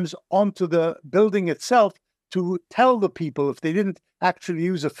 sometimes onto the building itself, to tell the people, if they didn't actually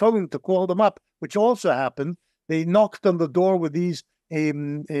use a phone to call them up, which also happened, they knocked on the door with these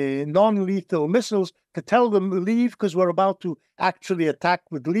non-lethal missiles to tell them leave, because we're about to actually attack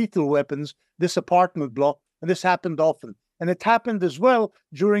with lethal weapons this apartment block. And this happened often. And it happened as well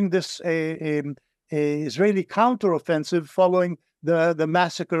during this Israeli counteroffensive following the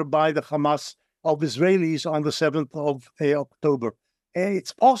massacre by the Hamas of Israelis on the 7th of October.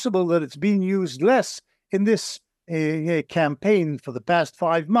 It's possible that it's being used less in this campaign for the past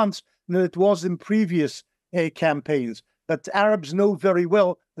 5 months than it was in previous campaigns. But Arabs know very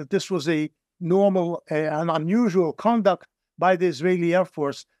well that this was a normal and unusual conduct by the Israeli Air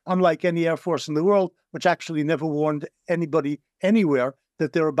Force, unlike any Air Force in the world, which actually never warned anybody anywhere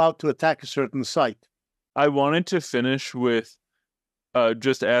that they're about to attack a certain site. I wanted to finish with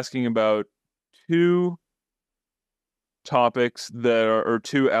just asking about two topics that are, or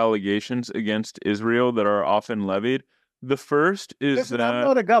two allegations against Israel that are often levied. The first is Listen, that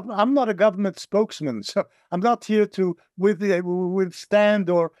I'm not a government spokesman, so I'm not here to withstand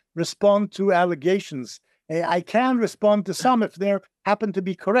or respond to allegations. I can respond to some if they happen to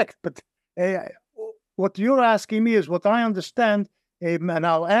be correct, but what you're asking me is what I understand, and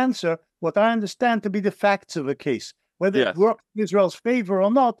I'll answer what I understand to be the facts of a case. Whether it works in Israel's favor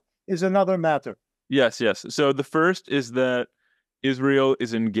or not is another matter. Yes. So the first is that Israel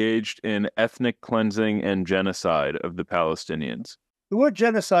is engaged in ethnic cleansing and genocide of the Palestinians. The word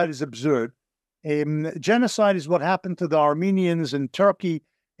genocide is absurd. Genocide is what happened to the Armenians in Turkey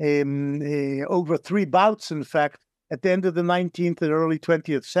over 3 bouts, in fact, at the end of the 19th and early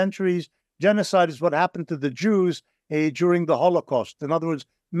 20th centuries. Genocide is what happened to the Jews during the Holocaust. In other words,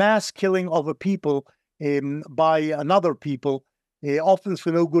 mass killing of a people by another people, often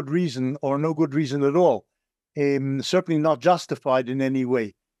for no good reason or no good reason at all. Certainly not justified in any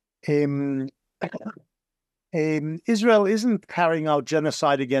way. Israel isn't carrying out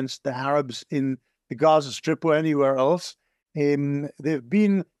genocide against the Arabs in the Gaza Strip or anywhere else. There have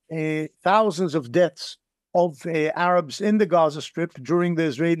been thousands of deaths of Arabs in the Gaza Strip during the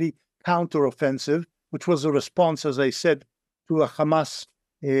Israeli counteroffensive, which was a response, as I said, to a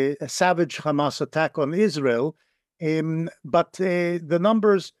savage Hamas attack on Israel. But the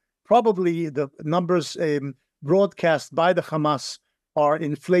numbers broadcast by the Hamas are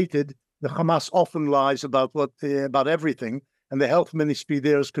inflated. The Hamas often lies about everything, and the health ministry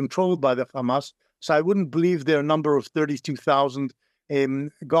there is controlled by the Hamas. So I wouldn't believe their number of 32,000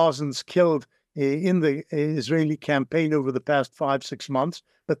 Gazans killed in the Israeli campaign over the past 5-6 months,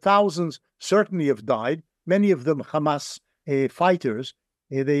 but thousands certainly have died. Many of them Hamas fighters.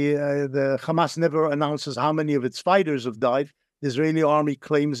 The Hamas never announces how many of its fighters have died. The Israeli army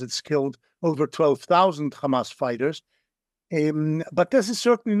claims it's killed over 12,000 Hamas fighters. But this is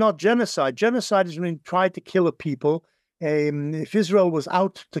certainly not genocide. Genocide is when you try to kill a people. If Israel was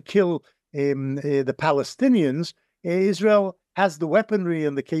out to kill the Palestinians, Israel has the weaponry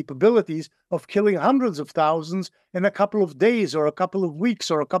and the capabilities of killing hundreds of thousands in a couple of days or a couple of weeks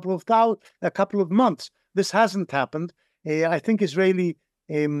or a couple of months. This hasn't happened. I think the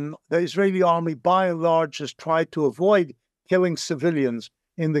Israeli army, by and large, has tried to avoid killing civilians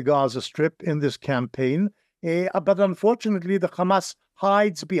in the Gaza Strip in this campaign. But unfortunately, the Hamas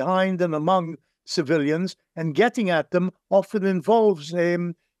hides behind and among civilians, and getting at them often involves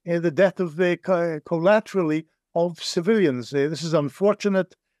the death of collaterally of civilians. This is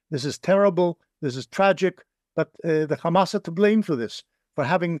unfortunate. This is terrible. This is tragic. But the Hamas are to blame for this, for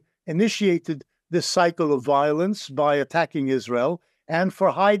having initiated this cycle of violence by attacking Israel and for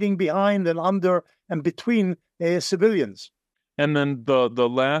hiding behind and under and between civilians. And then the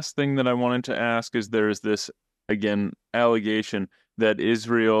last thing that I wanted to ask is there is this, again, allegation that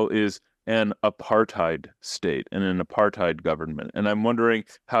Israel is an apartheid state and an apartheid government. And I'm wondering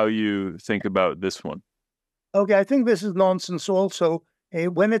how you think about this one. Okay, I think this is nonsense also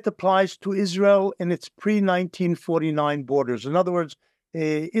when it applies to Israel in its pre-1949 borders. In other words,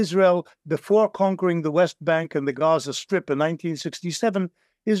 Israel, before conquering the West Bank and the Gaza Strip in 1967,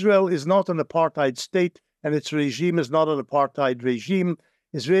 Israel is not an apartheid state, and its regime is not an apartheid regime.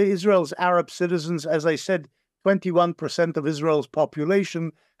 Israel's Arab citizens, as I said, 21% of Israel's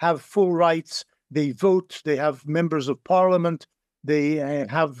population have full rights. They vote. They have members of parliament. They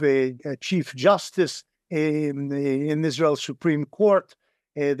have a chief justice in Israel's Supreme Court.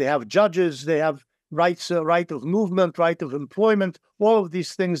 They have judges. They have rights, right of movement, right of employment. All of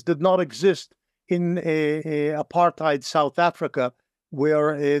these things did not exist in apartheid South Africa,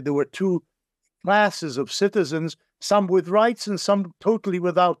 where there were two classes of citizens, some with rights and some totally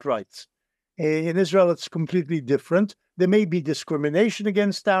without rights. In Israel, it's completely different. There may be discrimination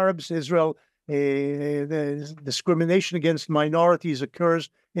against Arabs. The discrimination against minorities occurs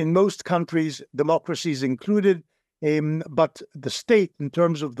in most countries, democracies included. But the state, in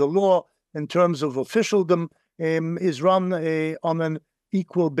terms of the law, in terms of officialdom, is run on an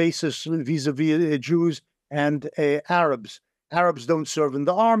equal basis vis-a-vis Jews and Arabs. Arabs don't serve in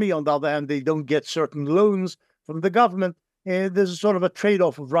the army. On the other hand, they don't get certain loans from the government. there's sort of a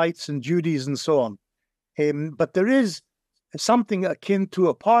trade-off of rights and duties and so on. But there is something akin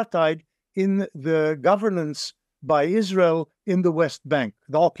to apartheid in the governance by Israel in the West Bank,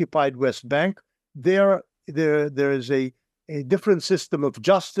 the occupied West Bank. There is a different system of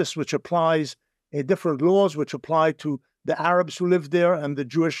justice which applies, different laws which apply to the Arabs who live there and the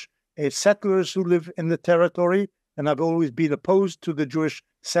Jewish settlers who live in the territory. And I've always been opposed to the Jewish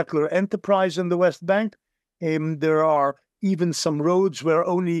settler enterprise in the West Bank. There are even some roads where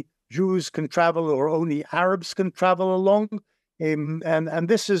only Jews can travel or only Arabs can travel along. And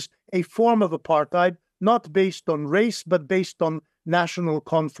this is a form of apartheid, not based on race, but based on national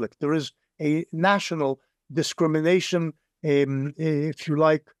conflict. There is a national discrimination, if you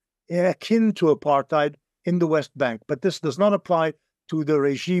like, akin to apartheid in the West Bank. But this does not apply to the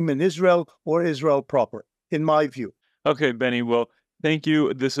regime in Israel or Israel proper, in my view. Okay, Benny. Well, thank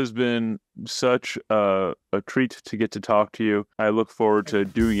you. This has been such a treat to get to talk to you. I look forward to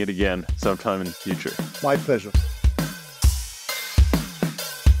doing it again sometime in the future. My pleasure.